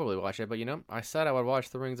probably watch it, but I said I would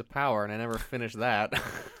watch The Rings of Power, and I never finished that.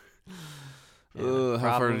 How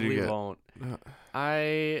far did you get? Won't.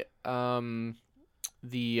 I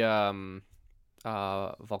the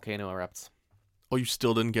volcano erupts. Oh, you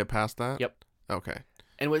still didn't get past that? Yep. Okay.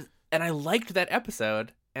 And I liked that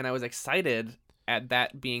episode, and I was excited at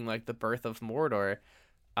that being like the birth of Mordor.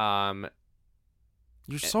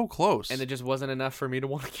 You're so close. And it just wasn't enough for me to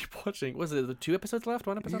want to keep watching. Was it the 2 episodes left?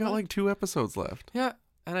 1 episode You got left? like 2 episodes left. Yeah,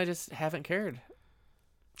 and I just haven't cared.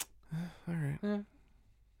 All right.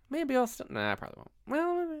 Maybe I'll still... Nah, I probably won't.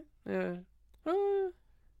 Well,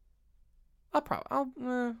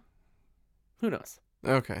 who knows?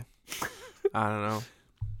 Okay. I don't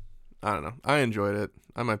know. I enjoyed it.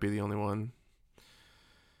 I might be the only one.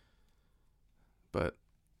 But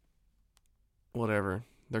whatever.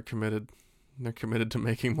 They're committed. They're committed to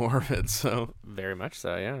making more of it, so Very much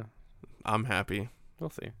so, yeah. I'm happy. We'll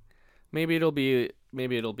see. Maybe it'll be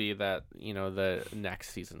that, the next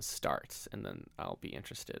season starts, and then I'll be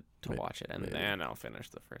interested to watch it, and then I'll finish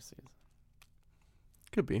the first season.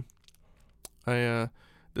 Could be.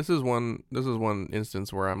 This is one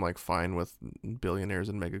instance where I'm like fine with billionaires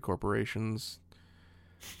and mega corporations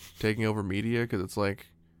taking over media, because it's like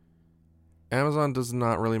Amazon does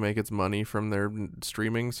not really make its money from their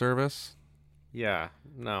streaming service. Yeah,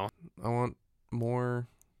 no. I want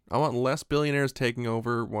less billionaires taking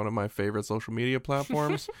over one of my favorite social media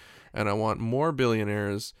platforms, and I want more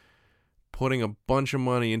billionaires putting a bunch of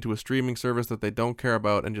money into a streaming service that they don't care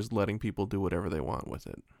about and just letting people do whatever they want with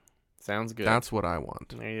it. Sounds good. That's what I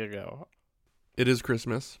want. There you go. It is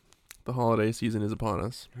Christmas. The holiday season is upon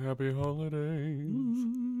us. Happy holidays.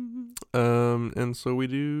 And so we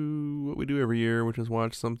do what we do every year, which is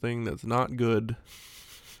watch something that's not good.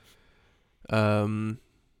 And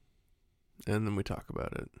then we talk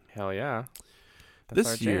about it. Hell yeah. That's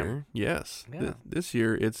This year, yes. Yeah. This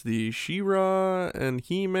year, it's the She-Ra and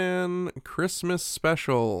He-Man Christmas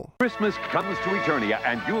special. Christmas comes to Eternia,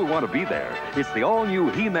 and you'll want to be there. It's the all-new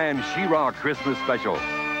He-Man She-Ra Christmas special.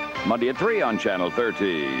 Monday at 3 on Channel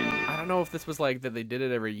 13. I don't know if this was like that they did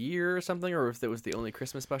it every year or something, or if it was the only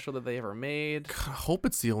Christmas special that they ever made. God, I hope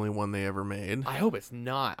it's the only one they ever made. I hope it's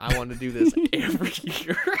not. I want to do this every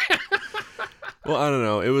year. Well, I don't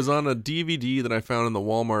know. It was on a DVD that I found in the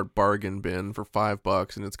Walmart bargain bin for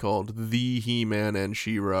 $5, and it's called The He-Man and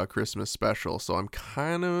She-Ra Christmas Special. So I'm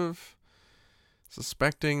kind of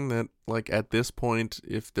suspecting that, like, at this point,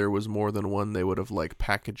 if there was more than one, they would have, like,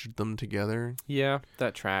 packaged them together. Yeah,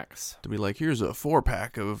 that tracks. To be like, here's a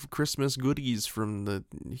 4-pack of Christmas goodies from the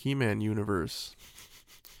He-Man universe.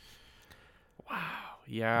 Wow.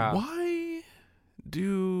 Yeah. Why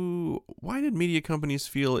did media companies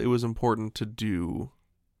feel it was important to do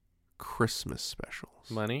Christmas specials?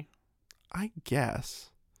 Money? I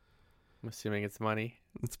guess. I'm assuming it's money.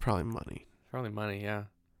 It's probably money. Probably money, yeah.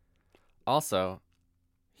 Also,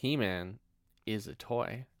 He-Man is a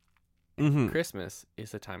toy. Mm-hmm. Christmas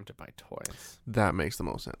is a time to buy toys. That makes the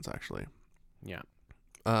most sense, actually. Yeah.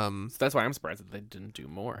 So that's why I'm surprised that they didn't do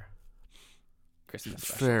more Christmas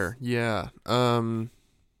specials. Fair, yeah.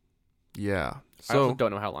 Yeah. I also So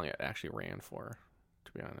don't know how long it actually ran for,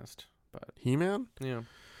 to be honest. But He-Man? yeah,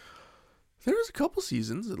 There was a couple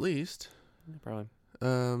seasons at least. probably.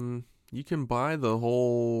 You can buy the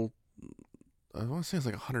whole, I want to say it's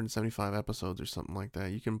like 175 episodes or something like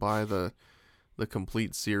that. You can buy the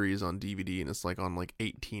complete series on DVD, and it's like on like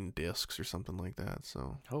 18 discs or something like that.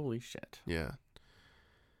 So Holy shit. yeah.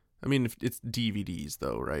 I mean, if it's DVDs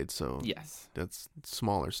though, right? So Yes. that's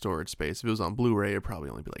smaller storage space. If it was on Blu-ray, it'd probably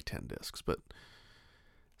only be like 10 discs, but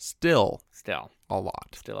still a lot.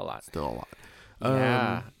 Still a lot. Still a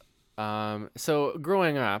lot. Yeah. So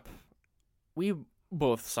growing up, we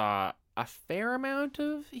both saw a fair amount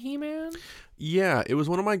of He-Man. Yeah, it was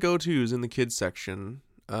one of my go-tos in the kids section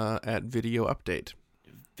at Video Update.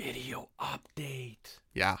 Video Update.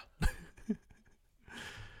 Yeah.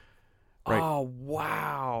 Right. Oh,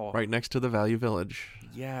 wow. Right next to the Value Village.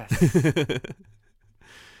 Yes.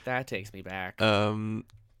 That takes me back.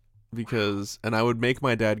 Because and I would make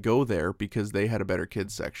my dad go there because they had a better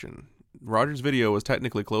kids section. Rogers Video was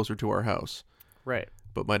technically closer to our house. Right.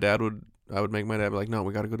 But I would make my dad be like, no,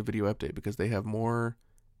 we got to go to Video Update because they have more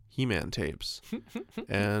He-Man tapes.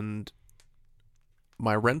 And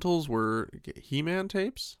my rentals were He-Man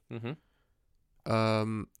tapes,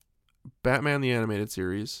 Batman the Animated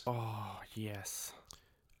Series. Oh, yes.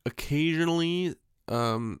 Occasionally,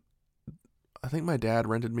 I think my dad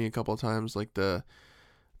rented me a couple of times like the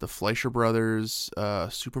Fleischer Brothers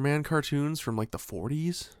Superman cartoons from like the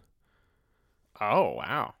 40s. Oh,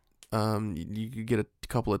 wow. You could get a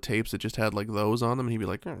couple of tapes that just had like those on them, and he'd be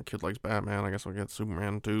like, oh, "Kid likes Batman. I guess I'll get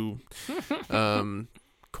Superman too."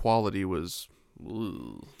 Quality was,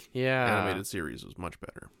 Yeah. animated series was much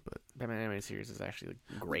better, but Batman animated series is actually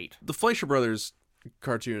great. the Fleischer Brothers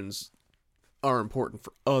cartoons are important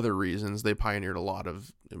for other reasons. They pioneered a lot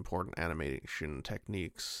of important animation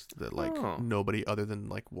techniques that like nobody other than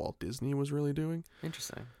like Walt Disney was really doing.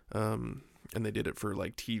 Interesting. And they did it for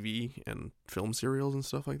like TV and film serials and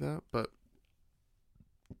stuff like that. But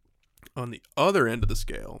on the other end of the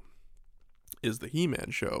scale is the He-Man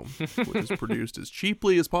show, which is produced as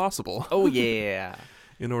cheaply as possible. Oh yeah.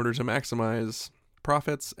 In order to maximize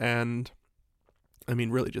profits and, I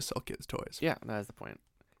mean, really just sell kids' toys. Yeah, that is the point.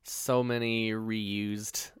 So many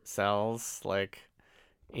reused cells, like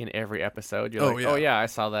in every episode. You're like, yeah. oh yeah, I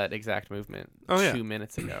saw that exact movement 2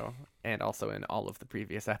 minutes ago, and also in all of the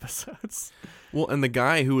previous episodes. Well, and the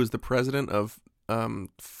guy who was the president of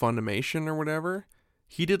Funimation or whatever,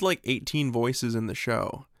 he did like 18 voices in the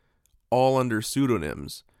show, all under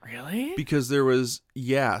pseudonyms. Really? Because there was,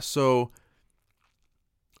 so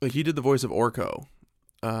like he did the voice of Orko.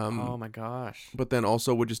 Oh my gosh. But then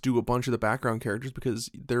also would just do a bunch of the background characters, because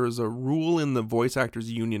there was a rule in the voice actors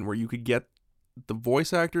union where you could get the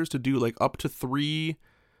voice actors to do like up to 3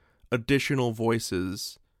 additional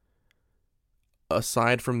voices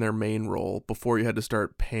aside from their main role before you had to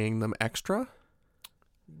start paying them extra.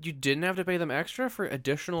 You didn't have to pay them extra for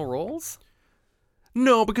additional roles?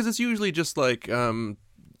 No, because it's usually just like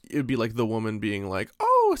it'd be like the woman being like,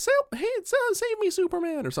 "Oh, save me,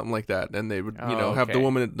 Superman," or something like that, and they would have the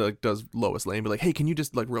woman that like does Lois Lane be like, "Hey, can you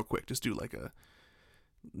just like real quick just do like a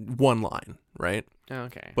one line, right?"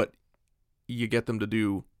 Okay. But you get them to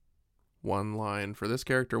do one line for this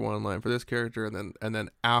character, one line for this character, and then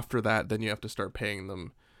after that, then you have to start paying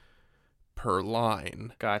them per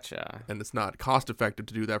line. Gotcha. And it's not cost effective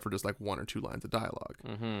to do that for just like 1 or 2 lines of dialogue.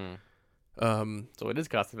 Mm-hmm. So it is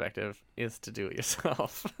cost effective is to do it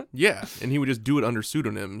yourself. Yeah, and he would just do it under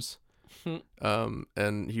pseudonyms.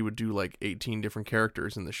 And he would do like 18 different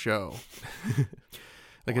characters in the show.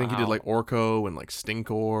 Like I think he did like Orko and like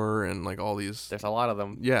Stinkor and like all these. There's a lot of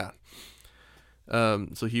them. Yeah.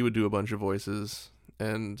 So he would do a bunch of voices,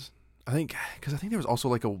 and I think there was also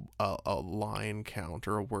like a line count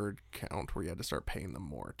or a word count where you had to start paying them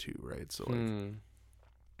more too, right? So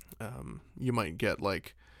like, you might get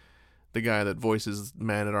like the guy that voices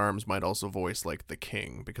Man-at-Arms might also voice like the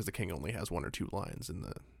King, because the King only has 1 or 2 lines in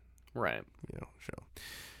the show.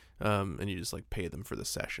 And you just like pay them for the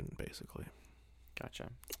session basically. Gotcha.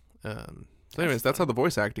 So anyways, that's how the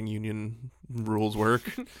voice acting union rules work.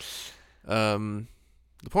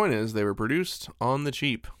 The point is they were produced on the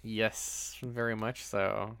cheap. Yes, very much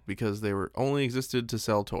so. Because they were only existed to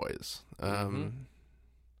sell toys. And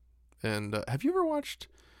have you ever watched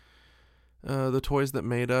The Toys That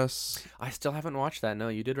Made Us? I still haven't watched that. No,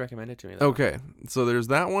 you did recommend it to me though. Okay, so there's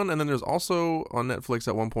that one, and then there's also on Netflix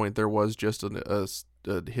at one point there was just a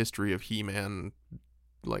history of He-Man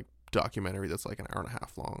like documentary that's like an hour and a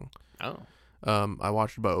half long. Oh. I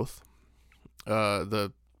watched both.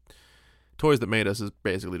 The Toys That Made Us is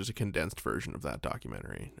basically just a condensed version of that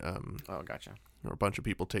documentary. Oh, gotcha. A bunch of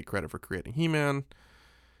people take credit for creating He-Man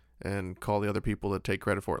and call the other people that take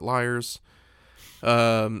credit for it liars.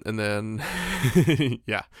 And then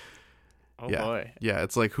yeah. Oh boy. Yeah,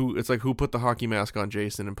 it's like who put the hockey mask on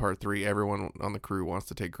Jason in part 3. Everyone on the crew wants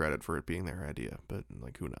to take credit for it being their idea, but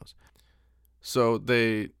like who knows. So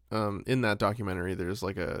they in that documentary there's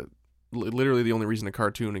like literally the only reason a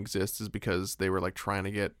cartoon exists is because they were like trying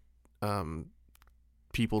to get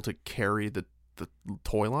people to carry the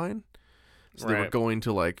toy line. So they were going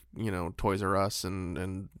to like, Toys R Us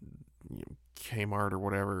and Kmart or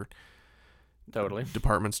whatever. Totally.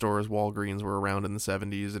 Department stores, Walgreens were around in the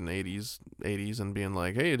 70s and 80s and being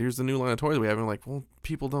like, hey, here's the new line of toys we have. And like, well,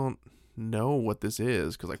 people don't know what this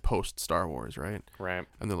is because like post Star Wars, right? Right.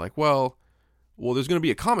 And they're like, well, there's going to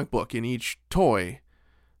be a comic book in each toy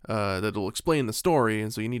that'll explain the story.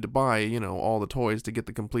 And so you need to buy, all the toys to get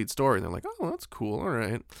the complete story. And they're like, oh, that's cool. All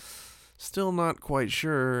right. Still not quite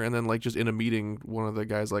sure. And then like just in a meeting, one of the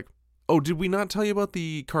guys like, oh, did we not tell you about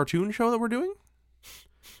the cartoon show that we're doing?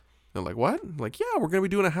 They're like, what? Like, yeah, we're going to be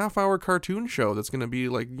doing a half-hour cartoon show that's going to be,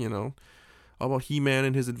 like, all about He-Man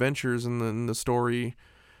and his adventures and the story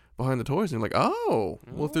behind the toys. And you're like, oh,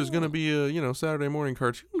 well, if there's going to be a, Saturday morning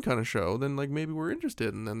cartoon kind of show, then, like, maybe we're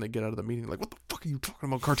interested. And then they get out of the meeting like, what the fuck are you talking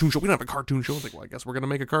about, cartoon show? We don't have a cartoon show. It's like, well, I guess we're going to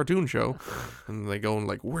make a cartoon show. And they go and,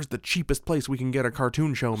 like, where's the cheapest place we can get a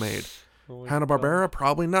cartoon show made? Hanna-Barbera?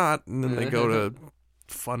 Probably not. And then they go to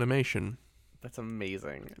Funimation. That's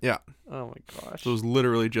amazing. Yeah. Oh my gosh. So it was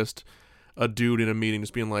literally just a dude in a meeting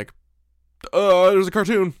just being like, there's a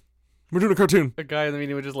cartoon. We're doing a cartoon. A guy in the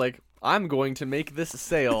meeting was just like, I'm going to make this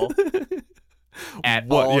sale at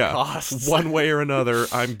all costs. One way or another,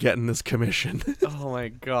 I'm getting this commission. Oh my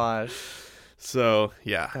gosh. So,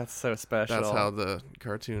 yeah. That's so special. That's how the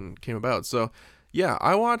cartoon came about. So, yeah,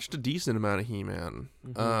 I watched a decent amount of He-Man.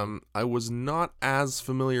 I was not as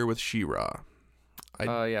familiar with She-Ra.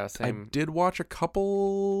 Yeah, same. I did watch a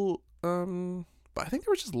couple, but I think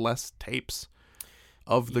there was just less tapes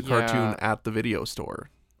of the cartoon at the video store.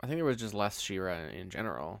 I think there was just less She-Ra in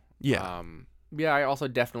general. Yeah. Yeah, I also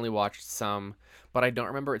definitely watched some, but I don't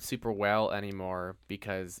remember it super well anymore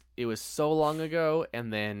because it was so long ago,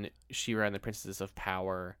 and then She-Ra and the Princesses of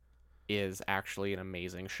Power is actually an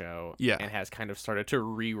amazing show. Yeah. And has kind of started to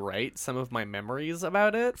rewrite some of my memories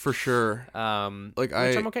about it. For sure. Which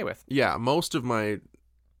I'm okay with. Yeah, most of my,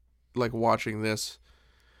 like, watching this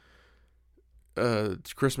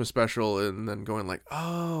Christmas special and then going like,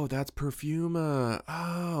 oh, that's Perfuma.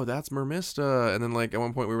 Oh, that's Mermista. And then, like, at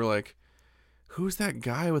one point we were like, who's that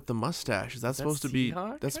guy with the mustache? Is that supposed to be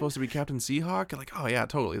Captain Seahawk? Like, oh yeah,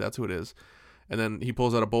 totally, that's who it is. And then he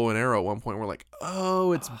pulls out a bow and arrow at one point. We're like,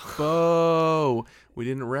 oh, it's Bo. We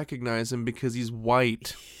didn't recognize him because he's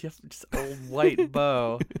white. Just a white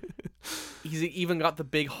Bo. He's even got the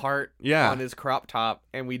big heart on his crop top,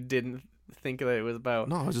 and we didn't think that it was Bo.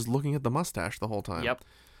 No, I was just looking at the mustache the whole time. Yep.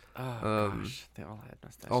 Oh gosh, they all had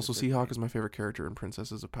mustaches. Also, Seahawk is my favorite character in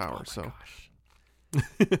Princesses of Power. Oh my gosh.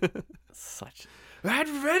 Such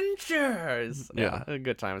adventures. Yeah,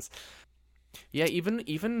 good times. Yeah,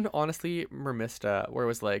 even honestly, Mermista, where it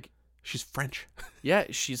was like, she's French. Yeah,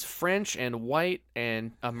 she's French and white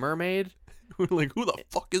and a mermaid. We're like, who the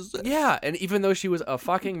fuck is this? Yeah, and even though she was a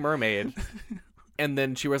fucking mermaid, and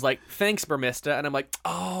then she was like, thanks, Mermista, and I'm like,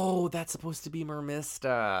 oh, that's supposed to be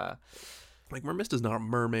Mermista. Like, Mermista's not a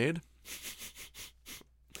mermaid.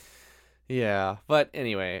 Yeah, but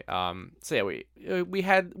anyway, so yeah, we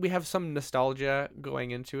have some nostalgia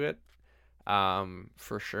going into it,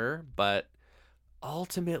 for sure, but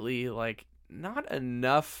ultimately, like, not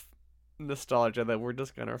enough nostalgia that we're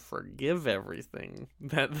just gonna forgive everything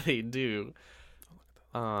that they do.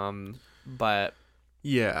 But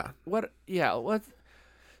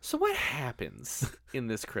so what happens in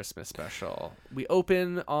this Christmas special? We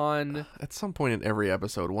open on... At some point in every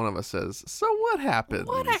episode, one of us says, so what happens?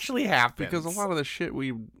 What actually happens? Because a lot of the shit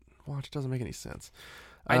we watch doesn't make any sense.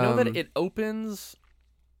 I know that it opens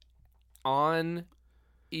on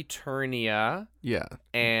Eternia. Yeah.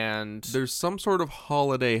 And... there's some sort of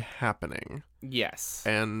holiday happening. Yes.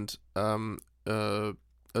 And Adora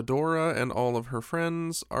and all of her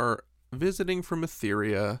friends are visiting from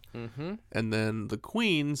Etheria, and then the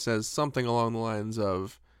queen says something along the lines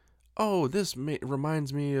of, oh, this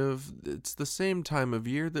reminds me of, it's the same time of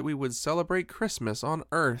year that we would celebrate Christmas on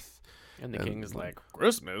Earth. And the king is like,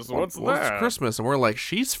 Christmas? What's that? Christmas? And we're like,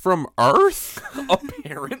 she's from Earth?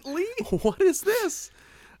 Apparently? What is this?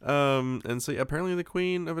 And so apparently the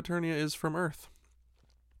queen of Eternia is from Earth.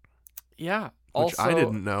 Yeah. Which I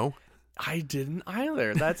didn't know. I didn't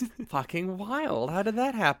either. That's fucking wild. How did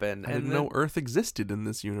that happen? I didn't know Earth existed in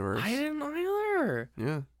this universe. I didn't either.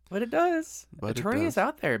 Yeah. But it does. Eternia's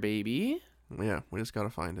out there, baby. Yeah, we just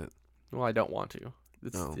gotta find it. Well, I don't want to.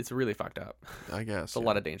 It's really fucked up. I guess. It's a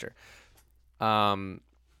lot of danger. But...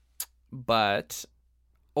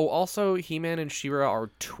 oh, also, He-Man and She-Ra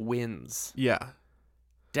are twins. Yeah.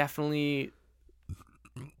 Definitely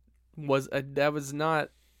that was not...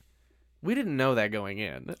 we didn't know that going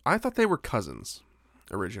in. I thought they were cousins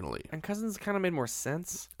originally. And cousins kind of made more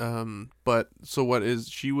sense. But so what is,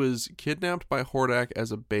 she was kidnapped by Hordak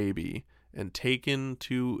as a baby and taken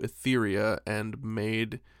to Etheria and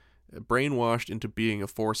brainwashed into being a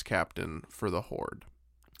force captain for the Horde.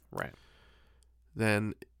 Right.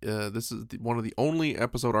 Then this is one of the only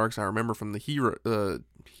episode arcs I remember from the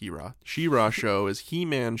She-Ra show is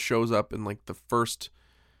He-Man shows up in like the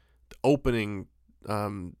opening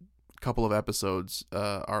couple of episodes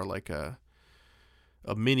are like a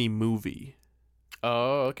mini movie.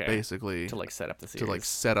 Oh, okay. Basically to like set up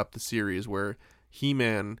the series where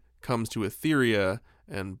He-Man comes to Etheria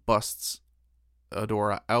and busts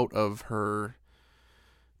Adora out of her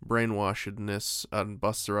brainwashedness and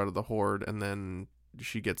busts her out of the Horde, and then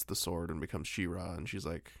she gets the sword and becomes She-Ra, and she's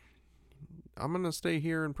like, I'm gonna stay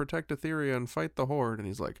here and protect Etheria and fight the Horde. And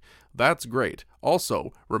he's like, that's great.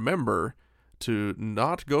 Also, remember to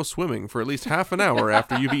not go swimming for at least half an hour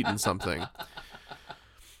after you've eaten something.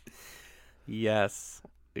 Yes,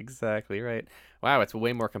 exactly right. Wow, it's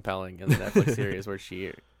way more compelling in the Netflix series where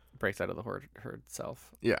she breaks out of the Horde herself.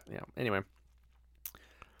 Yeah. Anyway.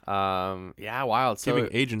 Yeah, wild. So, giving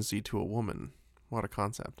agency to a woman What a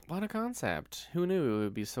concept. What a concept. Who knew it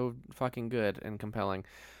would be so fucking good and compelling?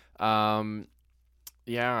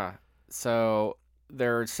 Yeah. So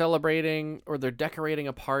they're celebrating or they're decorating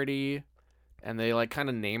a party and they like kind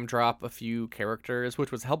of name drop a few characters,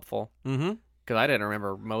 which was helpful Mm-hmm. because I didn't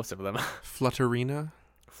remember most of them. Flutterina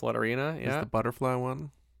Flutterina, is yeah. the butterfly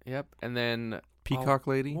one. Yep. And then Peacock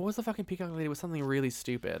Lady. what was the fucking peacock lady? It was something really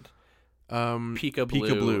stupid. Pika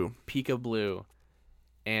Blue. Blue. Pika Blue.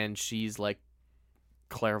 And she's like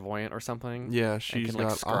clairvoyant or something. Yeah, And she's can like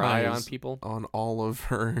got scry eyes on people. on all of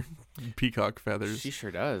her peacock feathers. She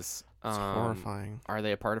sure does. It's horrifying. Are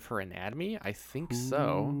they a part of her anatomy? I think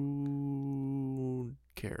so. Who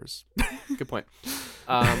cares? Good point.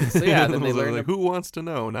 So yeah, then they Those are learn. like, who wants to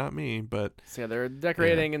know? Not me, but So yeah, they're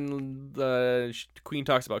decorating, and the queen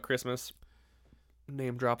talks about Christmas.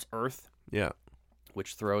 Name drops Earth, yeah,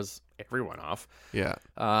 which throws everyone off. yeah,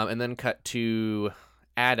 And then cut to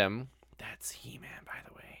Adam. That's He-Man, by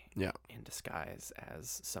the way. yeah. In disguise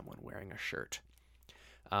as someone wearing a shirt.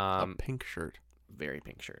 A pink shirt. Very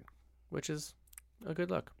pink shirt, which is a good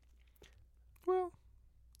look. Well,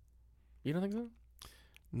 You don't think so?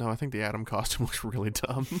 no, I think the Atom costume looks really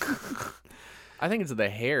dumb. I think it's the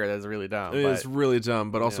hair that's really dumb. It's really dumb,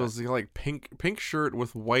 but also Yeah. it's like pink shirt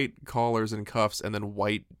with white collars and cuffs, and then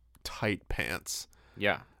white tight pants.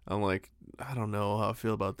 Yeah. I'm like, I don't know how I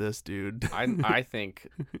feel about this, dude. I think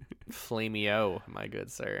Flameo, my good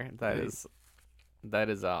sir. Hey. That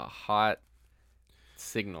is a hot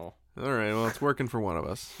signal. All right, well, it's working for one of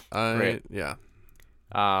us. Great. Yeah.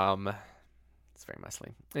 It's very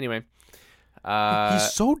muscly. Anyway,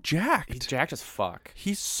 He's so jacked. he's jacked as fuck.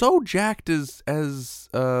 He's so jacked as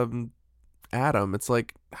Adam. It's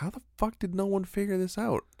like, how the fuck did no one figure this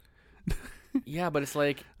out? Yeah, but it's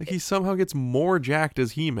like, Like he somehow gets more jacked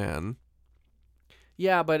as He-Man.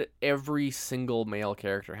 yeah, but every single male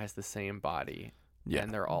character has the same body. Yeah.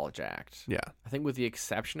 And they're all jacked. Yeah. I think with the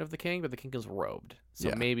exception of the king, but the king is robed. So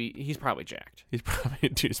Yeah. maybe he's probably jacked. He's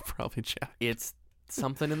probably jacked. It's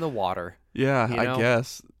something in the water. Yeah, You I know?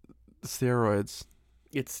 guess. Steroids.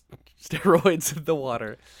 It's steroids in the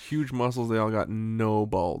water. Huge muscles, they all got no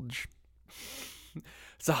bulge.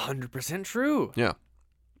 It's 100% true. Yeah.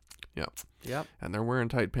 Yeah. Yep. And they're wearing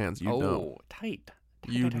tight pants. You know. Tight.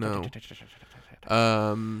 You'd know.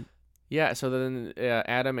 Yeah, so then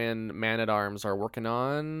Adam and Man-at-Arms are working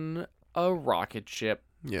on a rocket ship.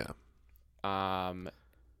 Yeah. And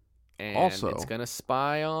Also- it's going to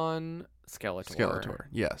spy on Skeletor. Skeletor.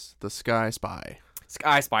 Yes. The Sky Spy.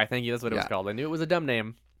 Sky Spy, thank you. That's what it was Yeah. called. I knew it was a dumb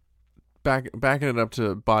name. Backing it up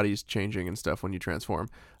to bodies changing and stuff when you transform.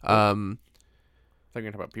 I thought you were going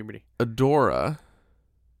to talk about puberty. Adora,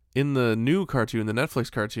 in the new cartoon, the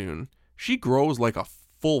Netflix cartoon, she grows like a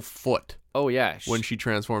full foot Oh, yeah. when she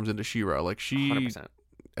transforms into She-Ra. Like she 100%.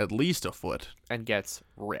 at least a foot And gets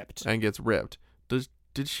ripped. and gets ripped.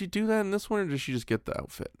 Did she do that in this one, or did she just get the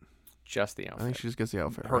outfit? Just the I outfit. think she just gets the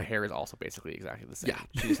outfit. Her right? hair is also basically exactly the same.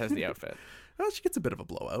 Yeah. She just has the outfit. Well, she gets a bit of a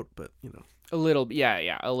blowout, but you know. A little,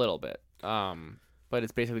 yeah, a little bit. But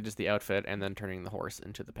it's basically just the outfit and then turning the horse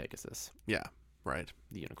into the Pegasus, Yeah, right.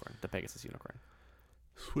 the unicorn, the Pegasus unicorn.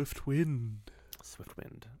 Swift wind. Swift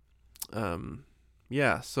wind.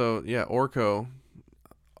 Yeah, so yeah, Orko,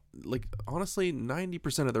 like honestly,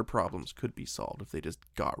 90% of their problems could be solved if they just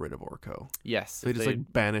got rid of Orko. Yes. They just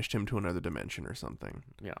like banished him to another dimension or something.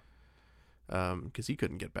 Yeah. Because he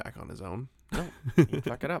couldn't get back on his own. No, you can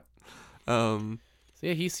fuck it up. Um, So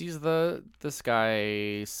yeah, he sees the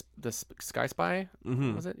sky spy.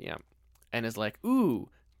 mhm. Was it? Yeah, and is like, "Ooh,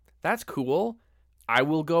 that's cool. I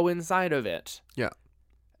will go inside of it." Yeah.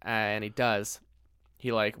 And he does.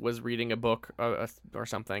 He like was reading a book or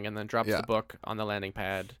something, and then drops Yeah. the book on the landing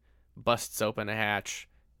pad, busts open a hatch,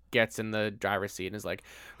 gets in the driver's seat, and is like,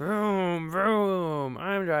 "Vroom, vroom,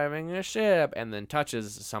 I'm driving a ship," and then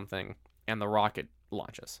touches something, and the rocket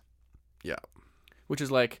launches. Yeah. Which is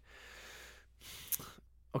like,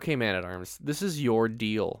 okay, Man-at-Arms, this is your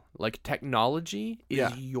deal. Like, technology is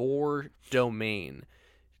Yeah. your domain.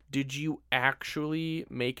 Did you actually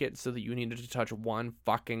make it so that you needed to touch one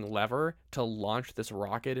fucking lever to launch this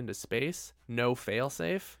rocket into space? No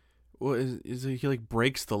failsafe? Well, is he like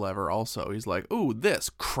breaks the lever also? He's like, "Ooh, this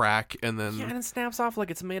crack," and then Yeah, and it snaps off like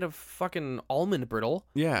it's made of fucking almond brittle.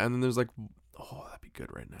 yeah, and then there's like, oh, that'd be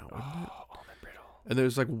good right now, wouldn't it? Oh, almond brittle. And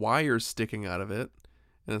there's like wires sticking out of it,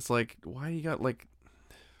 and it's like, why you got like,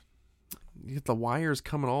 you get the wires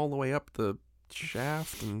coming all the way up the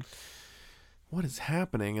shaft, and what is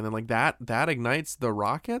happening? And then like that ignites the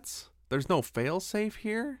rockets. There's no failsafe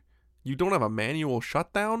here. You don't have a manual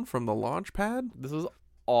shutdown from the launch pad. This was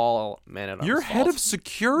all Man-at-Arms' You're head fault. of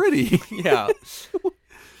security. Yeah.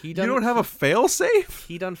 You don't have a failsafe?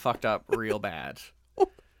 He done fucked up real bad.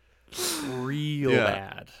 Real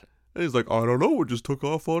bad. And he's like, I don't know, it just took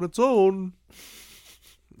off on its own.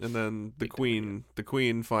 And then the queen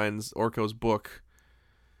finds Orko's book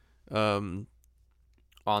on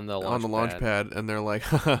the launch pad, and they're like,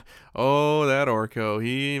 oh, that Orko,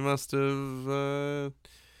 he must have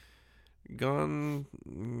gone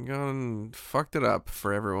fucked it up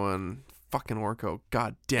for everyone. Fucking Orko,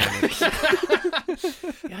 god damn it.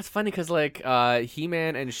 Yeah, it's funny because like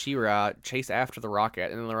He-Man and She-Ra chase after the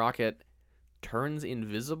rocket, and then the rocket turns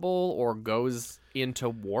invisible or goes into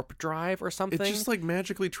warp drive or something. It just like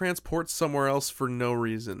magically transports somewhere else for no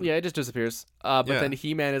reason. Yeah, it just disappears. But then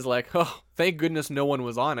He-Man is like, oh, thank goodness no one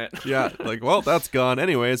was on it. Yeah, like, well, that's gone.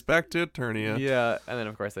 Anyways, back to Eternia. Yeah, and then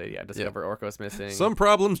of course they discover Orko's missing. Some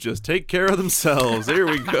problems just take care of themselves. Here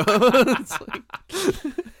we go. It's like...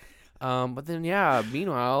 But then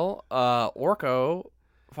meanwhile, Orko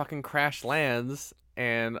fucking crash lands,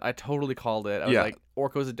 and I totally called it. I was like,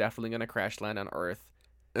 Orko's definitely gonna crash land on Earth.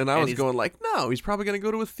 And I was going like, no, he's probably going to go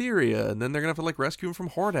to Etheria, and then they're going to have to like rescue him from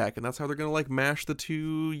Hordak, and that's how they're going to like mash the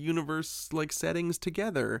two universe like settings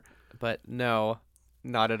together. But no,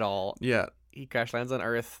 not at all. Yeah. He crash lands on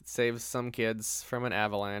Earth, saves some kids from an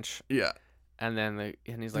avalanche. Yeah. And then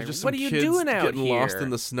he's like, just what are you doing out getting here? lost in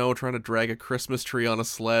the snow trying to drag a Christmas tree on a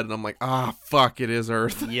sled, and I'm like, fuck, it is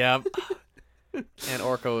Earth. Yep. And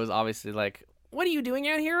Orko is obviously like, what are you doing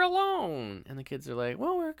out here alone? And the kids are like,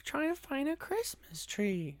 well, we're trying to find a Christmas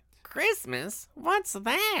tree. Christmas? What's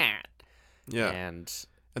that? Yeah. And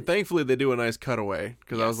thankfully they do a nice cutaway,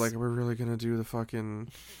 because I was like, are we really going to do the fucking...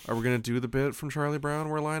 Are we going to do the bit from Charlie Brown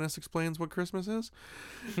where Linus explains what Christmas is?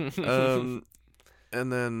 And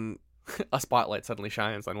then... a spotlight suddenly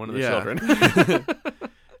shines on one of the children.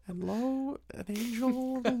 And lo, an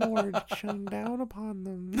angel of the Lord shone down upon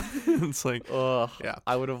them. It's like, ugh, yeah,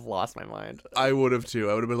 I would have lost my mind. I would have too.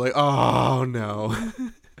 I would have been like, oh no.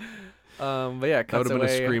 But yeah, that would have been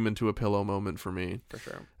a scream into a pillow moment for me, for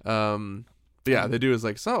sure. But yeah, they do is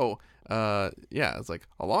like, so, it's like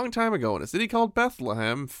a long time ago in a city called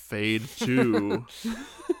Bethlehem. Fade to.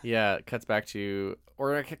 Yeah, it cuts back to,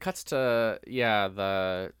 or it cuts to,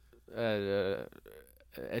 the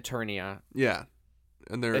Eternia. Yeah.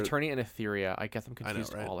 And they're Eternia and Etheria. I get them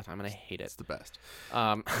confused all the time, and I hate it. It's the best.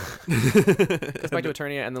 Goes back to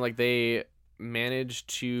Eternia, and then like they manage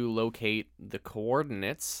to locate the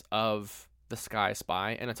coordinates of the Sky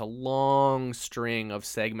Spy, and it's a long string of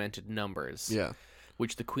segmented numbers. Yeah.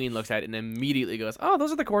 Which the Queen looks at and immediately goes, "Oh,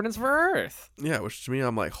 those are the coordinates for Earth." Yeah, which to me,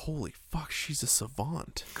 I'm like, holy fuck, she's a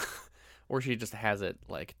savant. Or she just has it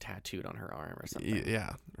like tattooed on her arm or something.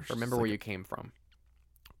 Yeah. Remember where you came from.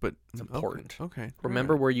 But it's important. Okay.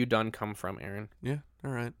 Remember where you done come from, Aaron. Yeah. All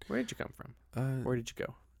right. Where did you come from? Where did you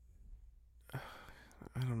go?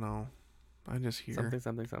 I don't know. I just hear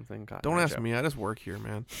something. Don't ask me. I just work here,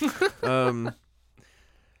 man.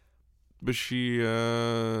 But she,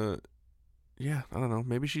 I don't know.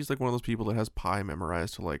 Maybe she's like one of those people that has pi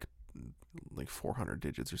memorized to like 400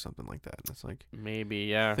 digits or something like that. And it's like, maybe,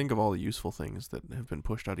 yeah. Think of all the useful things that have been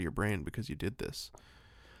pushed out of your brain because you did this.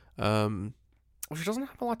 Well, she doesn't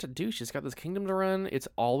have a lot to do. She's got this kingdom to run. It's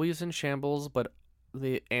always in shambles, but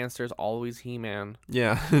the answer is always He-Man.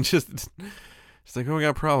 Yeah, she's like, oh, we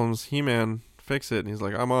got problems. He-Man, fix it. And he's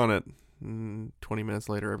like, I'm on it. And 20 minutes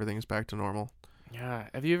later, everything is back to normal. Yeah.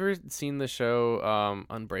 Have you ever seen the show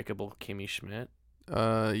Unbreakable Kimmy Schmidt?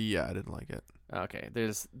 Yeah, I didn't like it. Okay.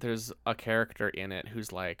 There's a character in it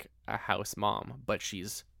who's like a house mom, but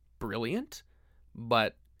she's brilliant,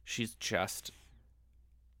 but she's just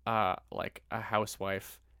like a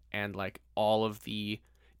housewife, and like all of the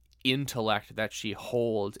intellect that she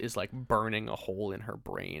holds is like burning a hole in her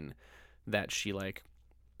brain that she like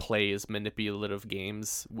plays manipulative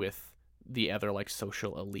games with the other like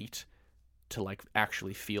social elite to like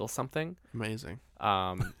actually feel something. Amazing.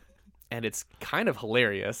 And it's kind of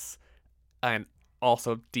hilarious and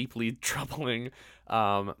also deeply troubling.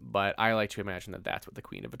 But I like to imagine that that's what the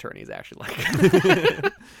Queen of Eternia is actually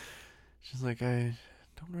like. She's like, I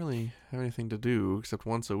don't really have anything to do except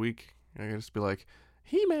once a week. I can just be like,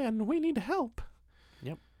 He-Man, we need help.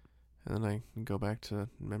 Yep. And then I can go back to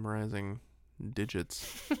memorizing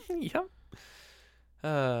digits. Yep.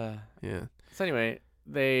 Yeah. So anyway,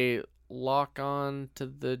 they lock on to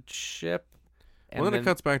the ship. And then it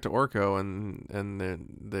cuts back to Orko, and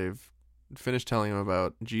they've finished telling him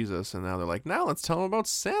about Jesus, and now they're like, now let's tell him about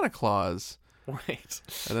Santa Claus. Right.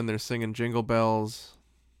 And then they're singing Jingle Bells.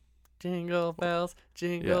 Jingle bells,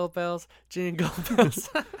 jingle bells, jingle bells.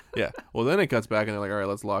 Yeah. Well, then it cuts back and they're like, all right,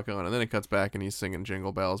 let's lock on. And then it cuts back and he's singing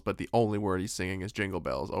Jingle Bells, but the only word he's singing is Jingle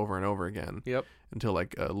Bells over and over again. Yep. Until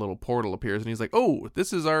like a little portal appears and he's like, oh,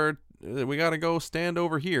 this is our, we got to go stand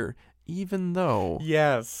over here. Even though.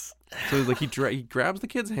 Yes. So like he grabs the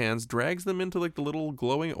kids' hands, drags them into like the little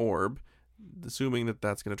glowing orb, assuming that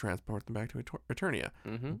that's going to transport them back to Eternia.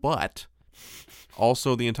 Mm-hmm. But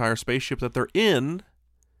also the entire spaceship that they're in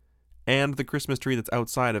and the Christmas tree that's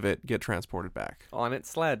outside of it get transported back. On its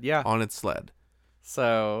sled, yeah. On its sled.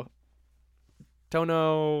 So, don't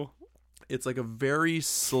know. It's like a very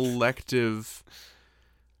selective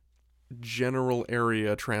general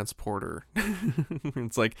area transporter.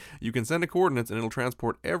 It's like you can send a coordinates and it'll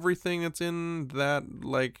transport everything that's in that,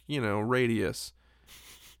 like, you know, radius.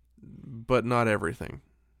 But not everything.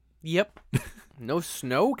 Yep. No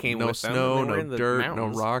snow came No with them. snow, They were no in the dirt,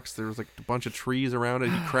 mountains. no rocks. There was like a bunch of trees around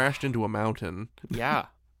it. He crashed into a mountain. Yeah.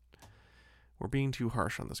 We're being too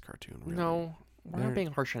harsh on this cartoon. Really. No, we're not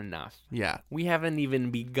being harsh enough. Yeah. We haven't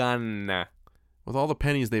even begun. With all the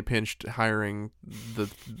pennies they pinched hiring the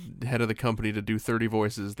head of the company to do 30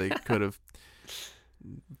 voices, they could have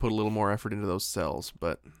put a little more effort into those cells,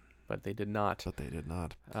 but they did not. they did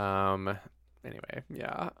not. Anyway,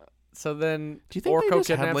 yeah. So then, Do you think they Orko just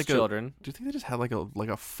had, kidnaps like, children. Do you think they just had like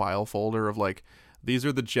a file folder of like, these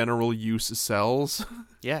are the general use cells?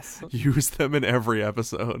 Yes, Use them in every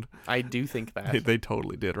episode. I do think that. They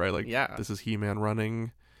totally did, right? Like, Yeah. This is He-Man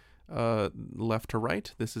running left to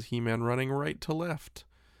right. This is He-Man running right to left.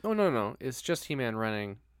 Oh, no. It's just He-Man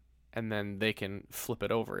running, and then they can flip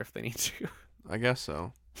it over if they need to. I guess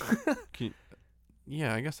so.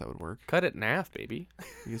 Yeah, I guess that would work. Cut it in half, baby.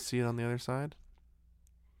 You can see it on the other side.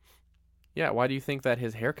 Yeah, why do you think that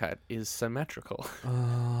his haircut is symmetrical?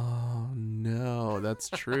 Oh, no, that's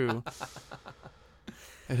true.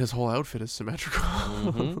 And his whole outfit is symmetrical.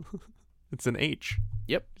 Mm-hmm. It's an H.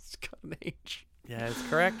 Yep. It's got an H. Yeah, that's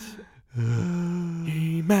correct.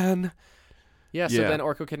 He-Man. Yeah, so Yeah. then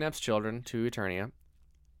Orko kidnaps children to Eternia.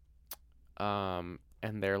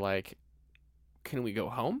 And they're like, can we go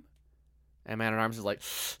home? And Man-at-Arms is like,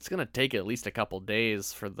 it's going to take at least a couple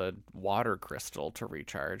days for the water crystal to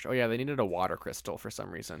recharge. Oh, yeah, they needed a water crystal for some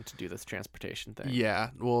reason to do this transportation thing. Yeah,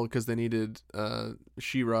 well, because they needed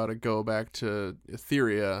She-Ra to go back to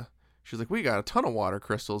Etheria. She's like, we got a ton of water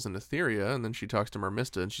crystals in Etheria. And then she talks to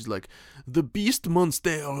Mermista, and she's like, the beast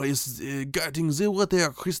monster is getting the water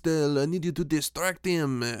crystal. I need you to distract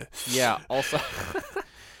him. Yeah, also...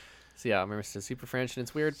 So yeah, Mermista's super French, and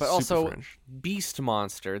it's weird. But Super also, French. Beast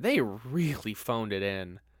Monster, they really phoned it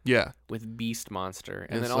in. Yeah. With Beast Monster.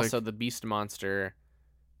 And It's then also like- the Beast Monster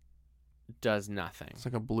does nothing. It's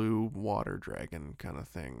like a blue water dragon kind of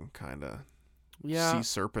thing, kind of. Yeah. Sea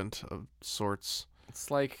serpent of sorts. It's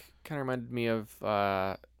like, kind of reminded me of,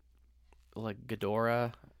 like,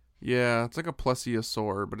 Ghidorah. Yeah, it's like a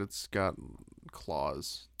plesiosaur, but it's got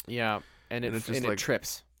claws. Yeah, and And it it just, and like- it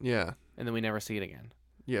trips, Yeah. and then we never see it again.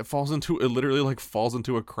 Yeah, it literally like falls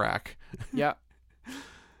into a crack. Yeah.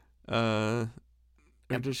 And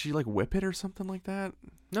does she like whip it or something like that?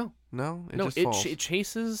 No. No? It No, just falls. it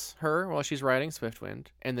chases her while she's riding Swiftwind,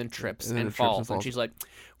 and then trips And then and it trips and falls. And falls. she's like,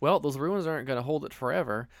 well, those ruins aren't going to hold it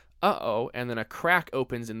forever. Uh-oh. And then a crack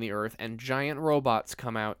opens in the earth, and giant robots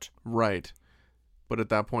come out. Right. But at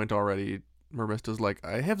that point already, Mermista's like,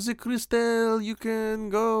 I have the crystal, you can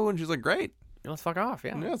go. And she's like, great. Let's fuck off,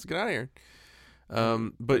 yeah. Yeah, let's get out of here.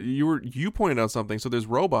 But you pointed out something. So there's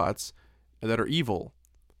robots that are evil,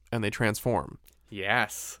 and they transform.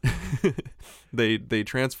 Yes. They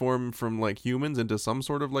transform from like humans into some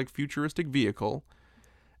sort of like futuristic vehicle,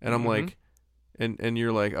 and I'm like, and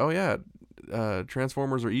you're like, oh yeah,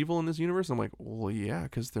 Transformers are evil in this universe. I'm like, well yeah,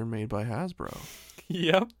 because they're made by Hasbro.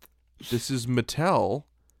 Yep. This is Mattel,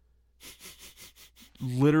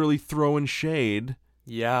 literally throwing shade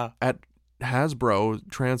Yeah. at Hasbro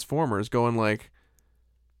Transformers, going like,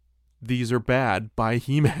 these are bad, buy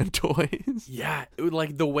He-Man toys. Yeah, it would,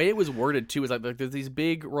 like the way it was worded too is like there's these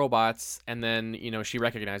big robots, and then she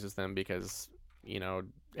recognizes them because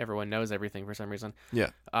everyone knows everything for some reason. Yeah.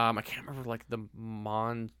 I can't remember like the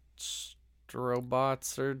Monstrobots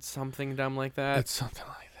or something dumb like that. It's something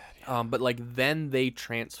like that. Yeah. But like then they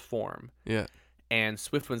transform, Yeah. and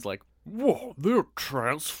Swiftwind's like, "Whoa, they're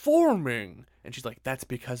transforming," and she's like, "That's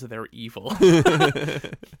because they're evil."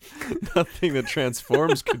 Nothing that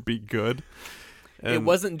transforms could be good. It And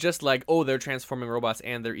wasn't just like, oh, they're transforming robots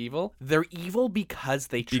and they're evil. They're evil because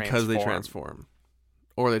they transform.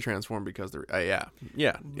 Or they transform because they're yeah.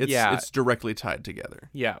 Yeah. It's directly tied together.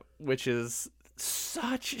 Yeah, which is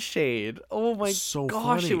such shade. Oh my So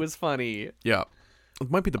gosh, funny. it was funny. Yeah.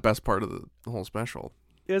 It might be the best part of the whole special.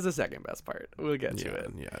 is the second best part. We'll get to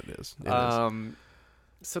it. Yeah, it is. It is.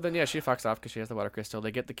 So then, yeah, she fucks off because she has the water crystal.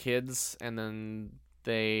 They get the kids, and then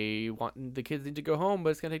the kids need to go home,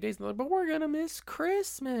 but it's gonna take days. And they're like, but we're gonna miss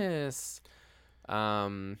Christmas.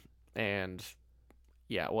 And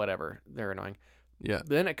yeah, whatever. They're annoying. Yeah.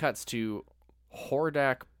 Then it cuts to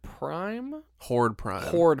Hordak Prime. Horde Prime.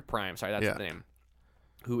 Horde Prime. Sorry, that's the name.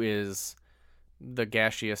 Who is the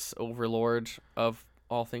gaseous overlord of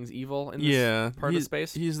all things evil in this part of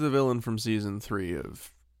space? He's the villain from season 3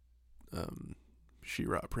 of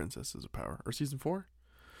She-Ra Princesses of Power, or season 4,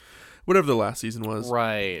 whatever the last season was.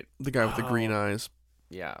 Right. The guy with the green eyes.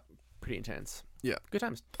 Yeah, pretty intense. Yeah, good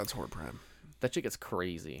times. That's Horde Prime. That shit gets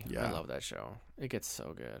crazy. Yeah, I love that show. It gets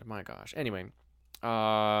so good. My gosh. Anyway,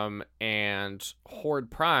 and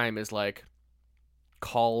Horde Prime is like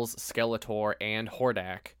calls Skeletor and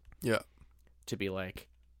Hordak. Yeah. To be like,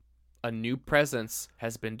 a new presence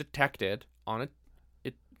has been detected on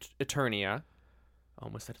Eternia.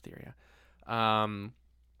 Almost said Etheria.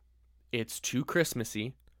 It's too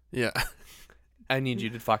Christmassy. Yeah. I need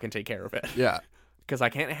you to fucking take care of it. Yeah. Because I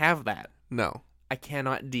can't have that. No. I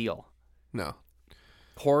cannot deal. No.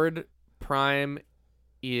 Horde Prime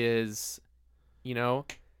is, in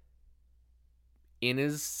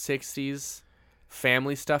his 60s.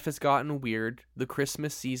 Family stuff has gotten weird. The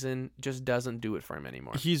Christmas season just doesn't do it for him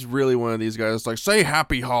anymore. He's really one of these guys like, say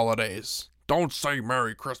happy holidays. Don't say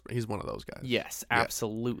Merry Christmas. He's one of those guys. Yes,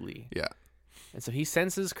 absolutely. Yeah. And so he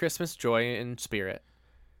senses Christmas joy in spirit.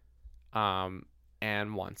 And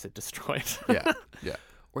wants it destroyed. Yeah. Yeah.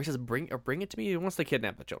 Or he says, bring it to me. He wants to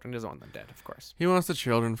kidnap the children. He doesn't want them dead, of course. He wants the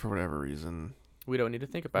children for whatever reason. We don't need to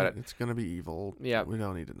think about it. It's going to be evil. Yeah. We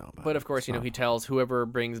don't need to know about it. But of course, he tells whoever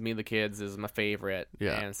brings me the kids is my favorite.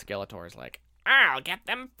 Yeah. And Skeletor's like, I'll get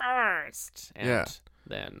them first. And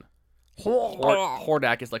then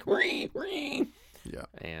Hordak is like, Ree. Yeah.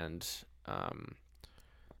 And,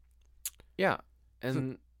 yeah.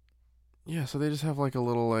 And so they just have like a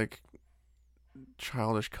little like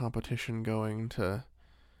childish competition going to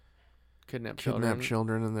kidnap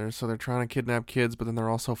children, and they're trying to kidnap kids, but then they're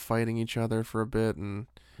also fighting each other for a bit, and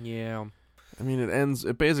yeah, I mean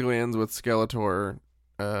it basically ends with Skeletor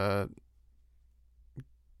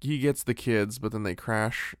he gets the kids, but then they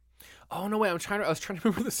crash. Oh no, wait, I was trying to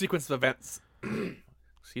remember the sequence of events.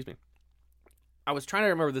 Excuse me. I was trying to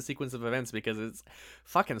remember the sequence of events because it's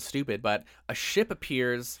fucking stupid, but a ship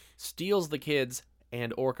appears, steals the kids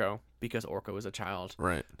and Orko, because Orko is a child.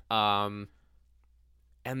 Right. And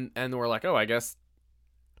we're like, oh, I guess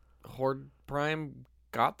Horde Prime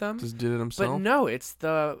got them. Just did it himself. But no, it's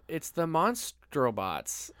the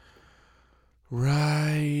Monstrobots.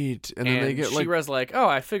 Right. And then they get like She-Ra's like, oh,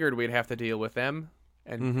 I figured we'd have to deal with them,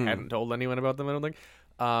 and hadn't told anyone about them, I don't think.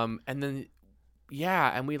 And then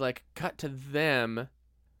and we like cut to them,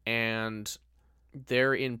 and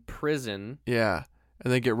they're in prison. Yeah.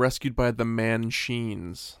 And they get rescued by the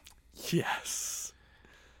Manchines. Yes.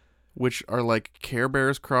 Which are like Care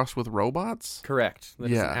Bears crossed with robots? Correct. That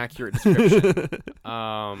is an accurate description.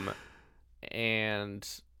 And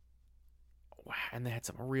they had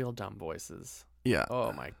some real dumb voices. Yeah.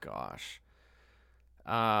 Oh my gosh.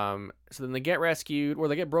 So then they get rescued, or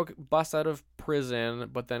they get bust out of prison,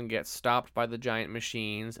 but then get stopped by the giant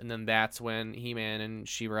machines, and then that's when He-Man and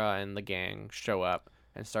She-Ra and the gang show up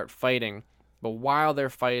and start fighting. But while they're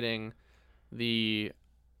fighting the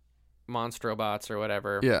Monstrobots or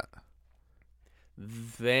whatever,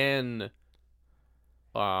 then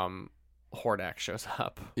Hordak shows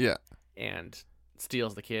up, and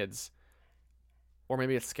steals the kids, or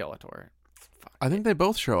maybe it's Skeletor. Fuck. I think they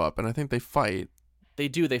both show up, and I think they fight. They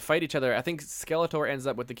do. They fight each other. I think Skeletor ends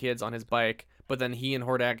up with the kids on his bike, but then he and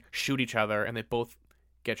Hordak shoot each other, and they both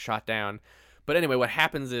get shot down. But anyway, what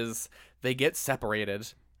happens is they get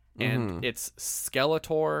separated, and it's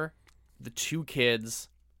Skeletor, the two kids,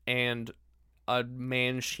 and a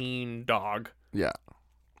Manchine dog. Yeah.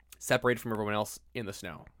 Separated from everyone else in the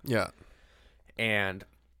snow. Yeah. And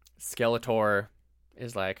Skeletor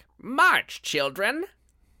is like, "March, children!"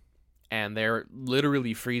 And they're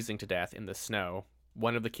literally freezing to death in the snow.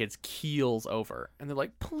 One of the kids keels over, and they're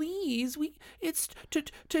like, "Please, it's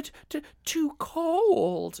too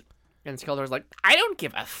cold." And Skeletor's like, "I don't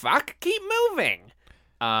give a fuck. Keep moving."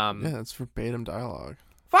 Yeah, that's verbatim dialogue.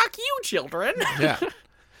 Fuck you, children. Yeah.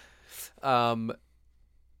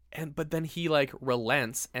 But then he like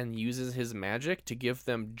relents and uses his magic to give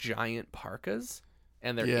them giant parkas,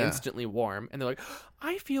 and they're instantly warm. And they're like,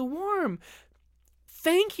 "I feel warm.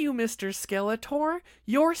 Thank you, Mr. Skeletor.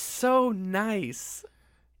 You're so nice."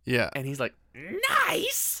 Yeah. And he's like,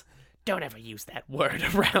 "Nice? Don't ever use that word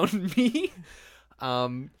around me."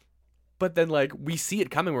 But then, like, we see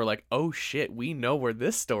it coming. We're like, oh, shit, we know where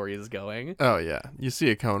this story is going. Oh, yeah. You see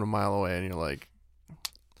it coming a mile away, and you're like,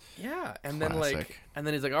 Yeah. And classic.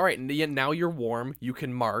 then he's like, all right, now you're warm. You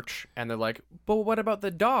can march. And they're like, but what about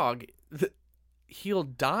the dog? He'll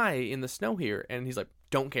die in the snow here. And he's like,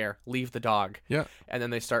 don't care. Leave the dog. Yeah. And then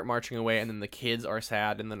they start marching away. And then the kids are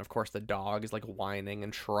sad. And then, of course, the dog is, like, whining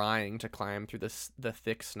and trying to climb through the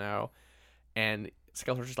thick snow. And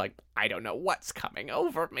Skeletor's just like, I don't know what's coming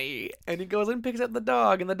over me. And he goes and picks up the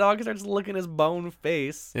dog, and the dog starts licking his bone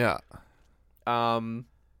face. Yeah.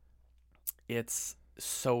 It's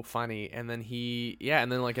so funny. And then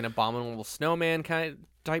and then like an abominable snowman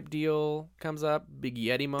type deal comes up, big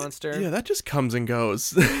Yeti monster. Yeah, that just comes and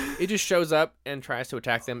goes. It just shows up and tries to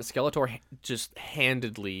attack them. Skeletor just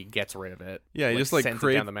handedly gets rid of it. Yeah, he just like sends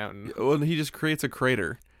it down the mountain. Well, he just creates a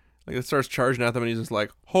crater. Like it starts charging at them, and he's just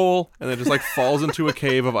like hole, and then just like falls into a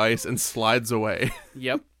cave of ice and slides away.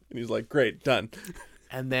 Yep. And he's like, "Great, done."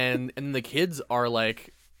 And then the kids are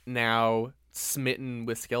like now smitten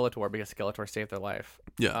with Skeletor because Skeletor saved their life.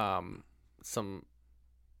 Yeah. Some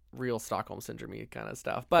real Stockholm syndrome kind of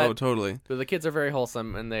stuff. But Totally. But the kids are very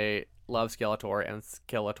wholesome and they love Skeletor, and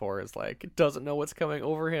Skeletor is like doesn't know what's coming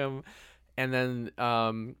over him. And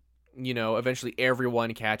then eventually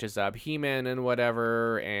everyone catches up. He-Man and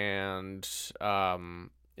whatever, and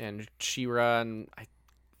She-Ra, and I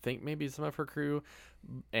think maybe some of her crew,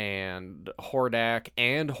 and Hordak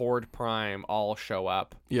and Horde Prime all show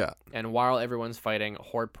up. Yeah. And while everyone's fighting,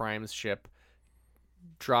 Horde Prime's ship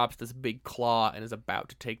drops this big claw and is about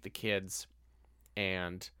to take the kids,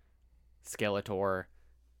 and Skeletor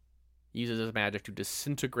uses his magic to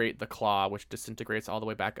disintegrate the claw, which disintegrates all the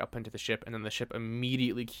way back up into the ship, and then the ship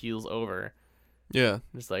immediately keels over. Yeah.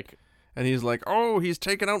 It's like, And he's like, "Oh, he's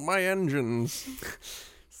taking out my engines."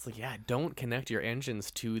 it's like, yeah, don't connect your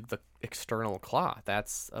engines to the external claw.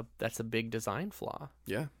 That's a big design flaw.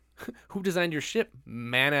 Yeah. Who designed your ship?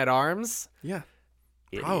 Man at Arms? Yeah.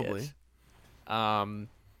 Idiot. Probably.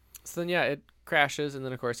 So then, yeah, it crashes, and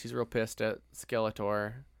then, of course, he's real pissed at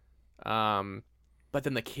Skeletor. But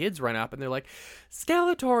then the kids run up, and they're like,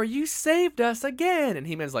 Skeletor, you saved us again! And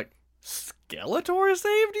He-Man's like, Skeletor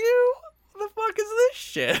saved you? What the fuck is this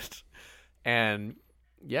shit? And,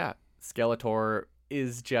 yeah, Skeletor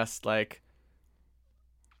is just, like...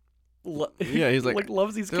 Yeah, he's like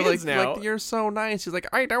loves these they're kids like, now. Like, you're so nice. He's like,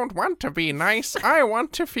 "I don't want to be nice. I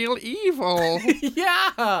want to feel evil."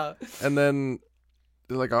 Yeah! And then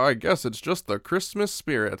they're like, "Oh, I guess it's just the Christmas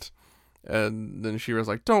spirit." And then She-Ra's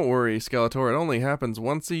like, "Don't worry, Skeletor. It only happens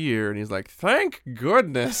once a year." And he's like, "Thank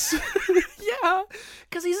goodness." Yeah,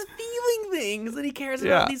 because he's feeling things, and he cares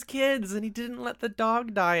about these kids, and he didn't let the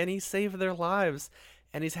dog die, and he saved their lives,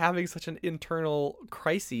 and he's having such an internal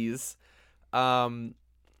crises.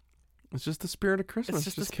 It's just the spirit of Christmas.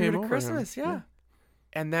 It's just the came spirit of over Christmas, him. yeah.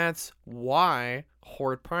 And that's why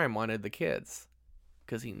Horde Prime wanted the kids,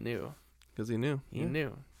 because he knew. Because he knew. He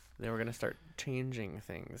knew they were gonna start changing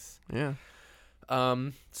things. Yeah.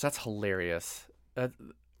 So that's hilarious. It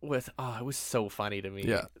was so funny to me.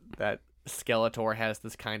 Yeah. That Skeletor has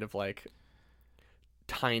this kind of like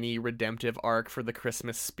tiny redemptive arc for the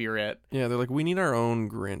Christmas spirit. Yeah, they're like, we need our own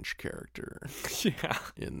Grinch character Yeah.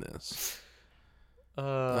 in this.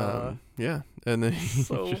 Yeah, and then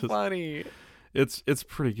so funny. It's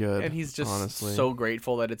pretty good, And he's just honestly. so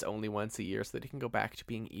grateful that it's only once a year, so that he can go back to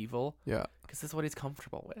being evil. Yeah, because that's what he's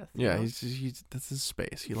comfortable with. yeah. You know? He's that's his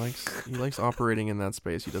space. He likes operating in that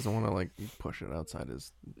space. He doesn't want to like push it outside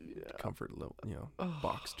his comfort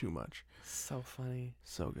box too much. So funny.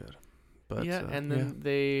 So good. But yeah, and then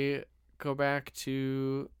they go back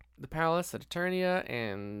to the palace at Eternia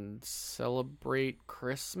and celebrate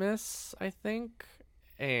Christmas, I think.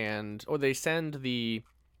 Or they send the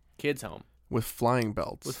kids home. with flying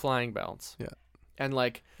belts. With flying belts. Yeah. And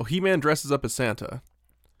like... Well, He-Man dresses up as Santa.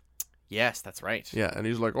 Yes, that's right. Yeah, and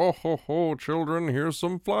he's like, "Oh, ho, ho, children, here's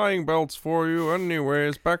some flying belts for you.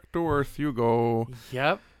 Anyways, back to Earth you go."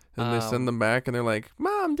 Yep. And they send them back, and they're like,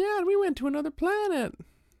 "Mom, Dad, we went to another planet."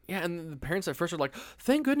 Yeah, and the parents at first are like,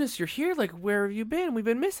 "Thank goodness you're here. Like, where have you been? We've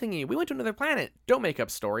been missing you. We went to another planet." Don't make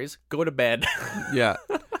up stories. Go to bed. Yeah.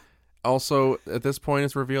 Also, at this point,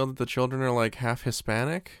 it's revealed that the children are like half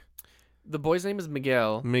Hispanic. The boy's name is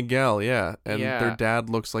Miguel. Miguel, yeah. And Yeah. their dad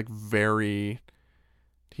looks like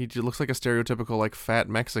he looks like a stereotypical like fat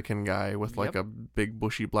Mexican guy with like a big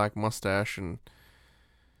bushy black mustache, and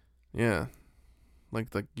yeah. Like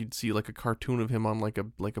you'd see like a cartoon of him on like a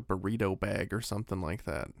burrito bag or something like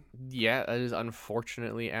that. Yeah, that is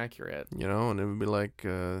unfortunately accurate. You know, and it would be like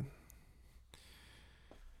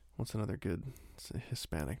what's another good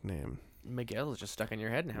Hispanic name? Miguel is just stuck in your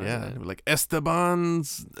head now. Yeah, Isn't it? like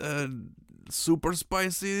Esteban's super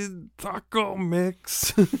spicy taco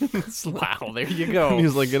mix. It's like- Wow, there you go.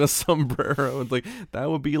 He's like in a sombrero. It's like that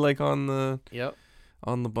would be like on the Yep.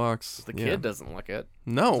 box. The Yeah. kid doesn't look it.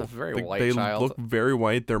 No, It's a very white they child. look very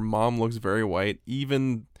white. Their mom looks very white.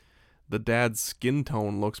 Even the dad's skin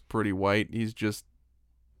tone looks pretty white. He's just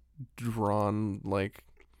drawn like,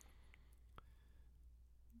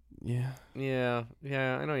 yeah. Yeah,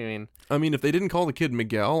 I know what you mean. I mean, if they didn't call the kid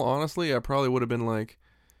Miguel, honestly, I probably would have been like,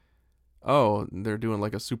 oh, they're doing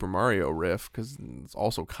like a Super Mario riff, because it's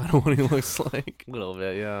also kind of what he looks like. A little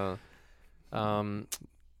bit, yeah.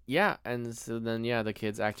 Yeah, and so then the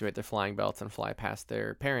kids activate their flying belts and fly past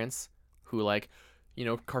their parents, who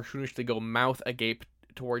cartoonishly go mouth agape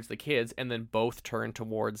towards the kids, and then both turn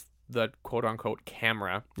towards the quote unquote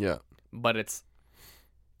camera. Yeah. But it's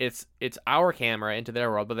our camera into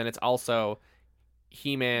their world, but then it's also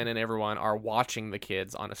He-Man and everyone are watching the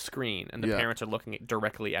kids on a screen, and the parents are looking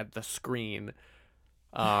directly at the screen.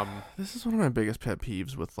 This is one of my biggest pet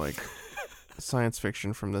peeves with like science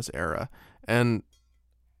fiction from this era, and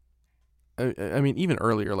I mean even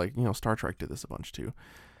earlier, like Star Trek did this a bunch too,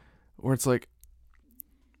 where it's like,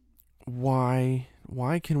 why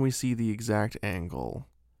can we see the exact angle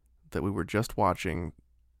that we were just watching?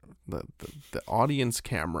 The audience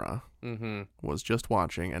camera was just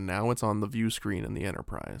watching, and now it's on the view screen in the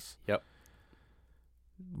Enterprise. Yep.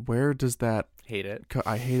 Where does that... Hate it.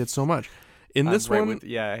 I hate it so much. In this one...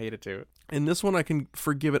 I hate it too. In this one, I can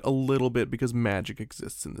forgive it a little bit because magic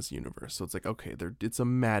exists in this universe. So it's like, okay, it's a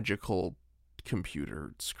magical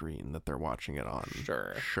computer screen that they're watching it on.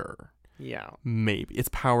 Sure. Yeah. Maybe. It's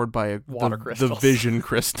powered by Water the crystals. vision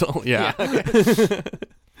crystal. Yeah. Yeah.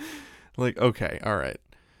 Like, okay, all right.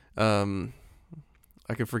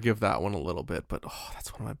 I could forgive that one a little bit, but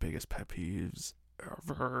that's one of my biggest pet peeves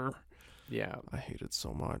ever. Yeah. I hate it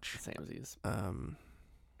so much. Samesies.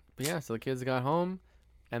 But yeah, so the kids got home,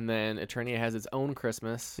 and then Eternia has its own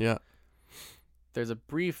Christmas. Yeah. There's a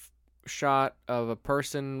brief shot of a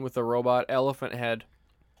person with a robot elephant head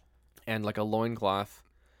and like a loincloth.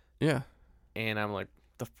 Yeah. And I'm like,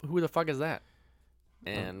 who the fuck is that?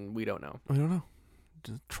 And we don't know. I don't know.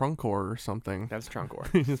 Just Truncor or something. That's Truncor.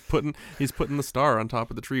 he's putting the star on top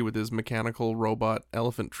of the tree with his mechanical robot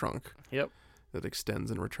elephant trunk. Yep. That extends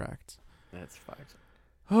and retracts. That's fucked.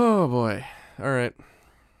 Oh boy. All right.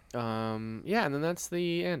 Yeah, and then that's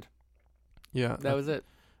the end. Yeah. That was it.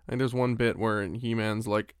 And there's one bit where He-Man's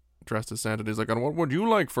like dressed as Santa. He's like, "And what would you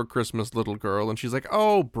like for Christmas, little girl?" And she's like,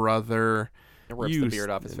 "Oh, brother." It rips the beard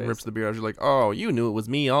off his face. Rips the beard off. She's like, "Oh, you knew it was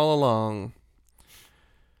me all along."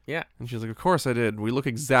 Yeah. And she's like, "Of course I did. We look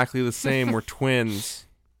exactly the same. We're twins."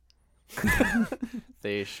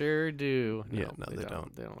 They sure do. Yeah, no, they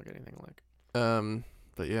don't. They don't look anything like.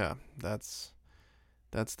 But yeah, that's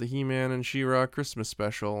the He-Man and She-Ra Christmas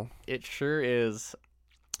special. It sure is.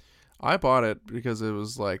 I bought it because it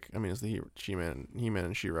was like, I mean, it's the He-Man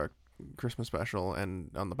and She-Ra Christmas special, and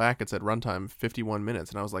on the back it said runtime 51 minutes,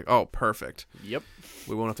 and I was like, oh, perfect. Yep.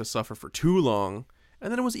 We won't have to suffer for too long.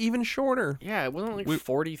 And then it was even shorter. Yeah, it wasn't like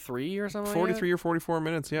 43 or something. 43 like or 44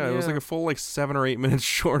 minutes. Yeah, it was Yeah. like a full 7 or 8 minutes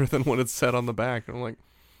shorter than what it said on the back. And I'm like,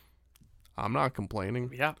 I'm not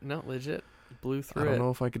complaining. Yeah, no, legit. Blew through I don't it. know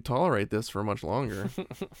if I could tolerate this for much longer.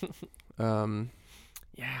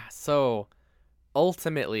 Yeah, so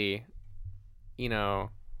ultimately,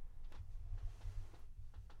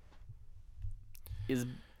 is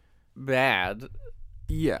bad,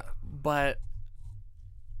 Yeah. but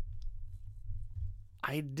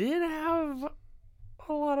I did have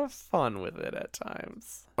a lot of fun with it at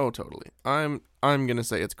times. Oh, totally. I'm gonna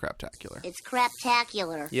say it's craptacular. It's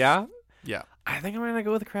craptacular. Yeah? Yeah. I think I'm gonna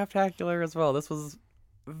go with craptacular as well. This was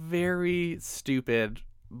very stupid,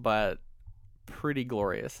 but pretty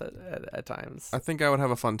glorious at times. I think I would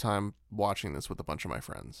have a fun time watching this with a bunch of my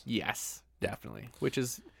friends. Yes, definitely. Which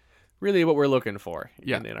is really what we're looking for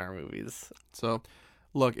Yeah. in our movies. So,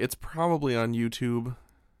 look, it's probably on YouTube.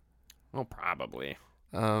 Well, probably.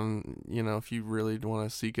 If you really want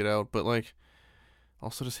to seek it out, but like,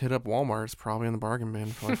 also just hit up Walmart. It's probably in the bargain bin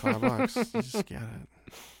for like $5. You just get it.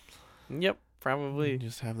 Yep, probably. You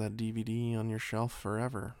just have that DVD on your shelf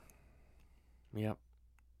forever. Yep.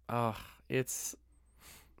 Oh, it's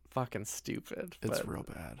fucking stupid. It's real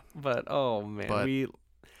bad. But oh man, But-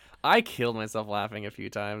 I killed myself laughing a few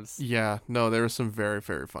times. Yeah, no, there were some very,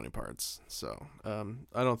 very funny parts. So,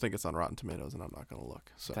 I don't think it's on Rotten Tomatoes, and I'm not gonna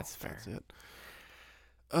look. So That's fair. That's it.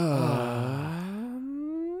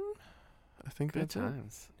 I think Good that's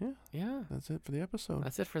times. it. Yeah, Yeah. that's it for the episode.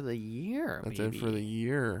 That's it for the year. That's baby. it for the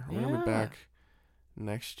year. We're gonna Yeah. be back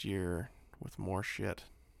next year with more shit.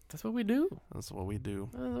 That's what we do. That's what we do.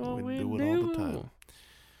 That's what we do it all the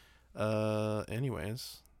time.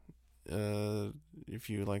 Anyways, if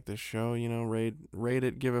you like this show, rate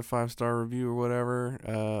it, give a 5-star review or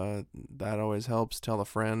whatever. That always helps. Tell a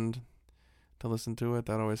friend to listen to it.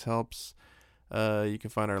 That always helps. You can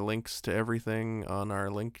find our links to everything on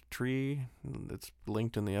our link tree. It's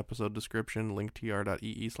linked in the episode description,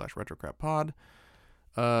 linktr.ee/retrocrappod.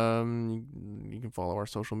 You can follow our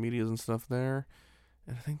social medias and stuff there.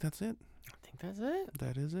 And I think that's it.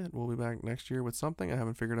 That is it. We'll be back next year with something. I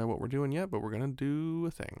haven't figured out what we're doing yet, but we're going to do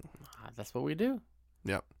a thing. That's what we do.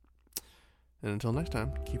 Yep. And until next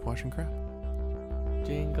time, keep watching crap.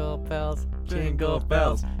 Jingle bells, jingle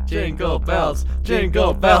bells, jingle bells,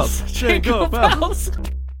 jingle bells, jingle bells.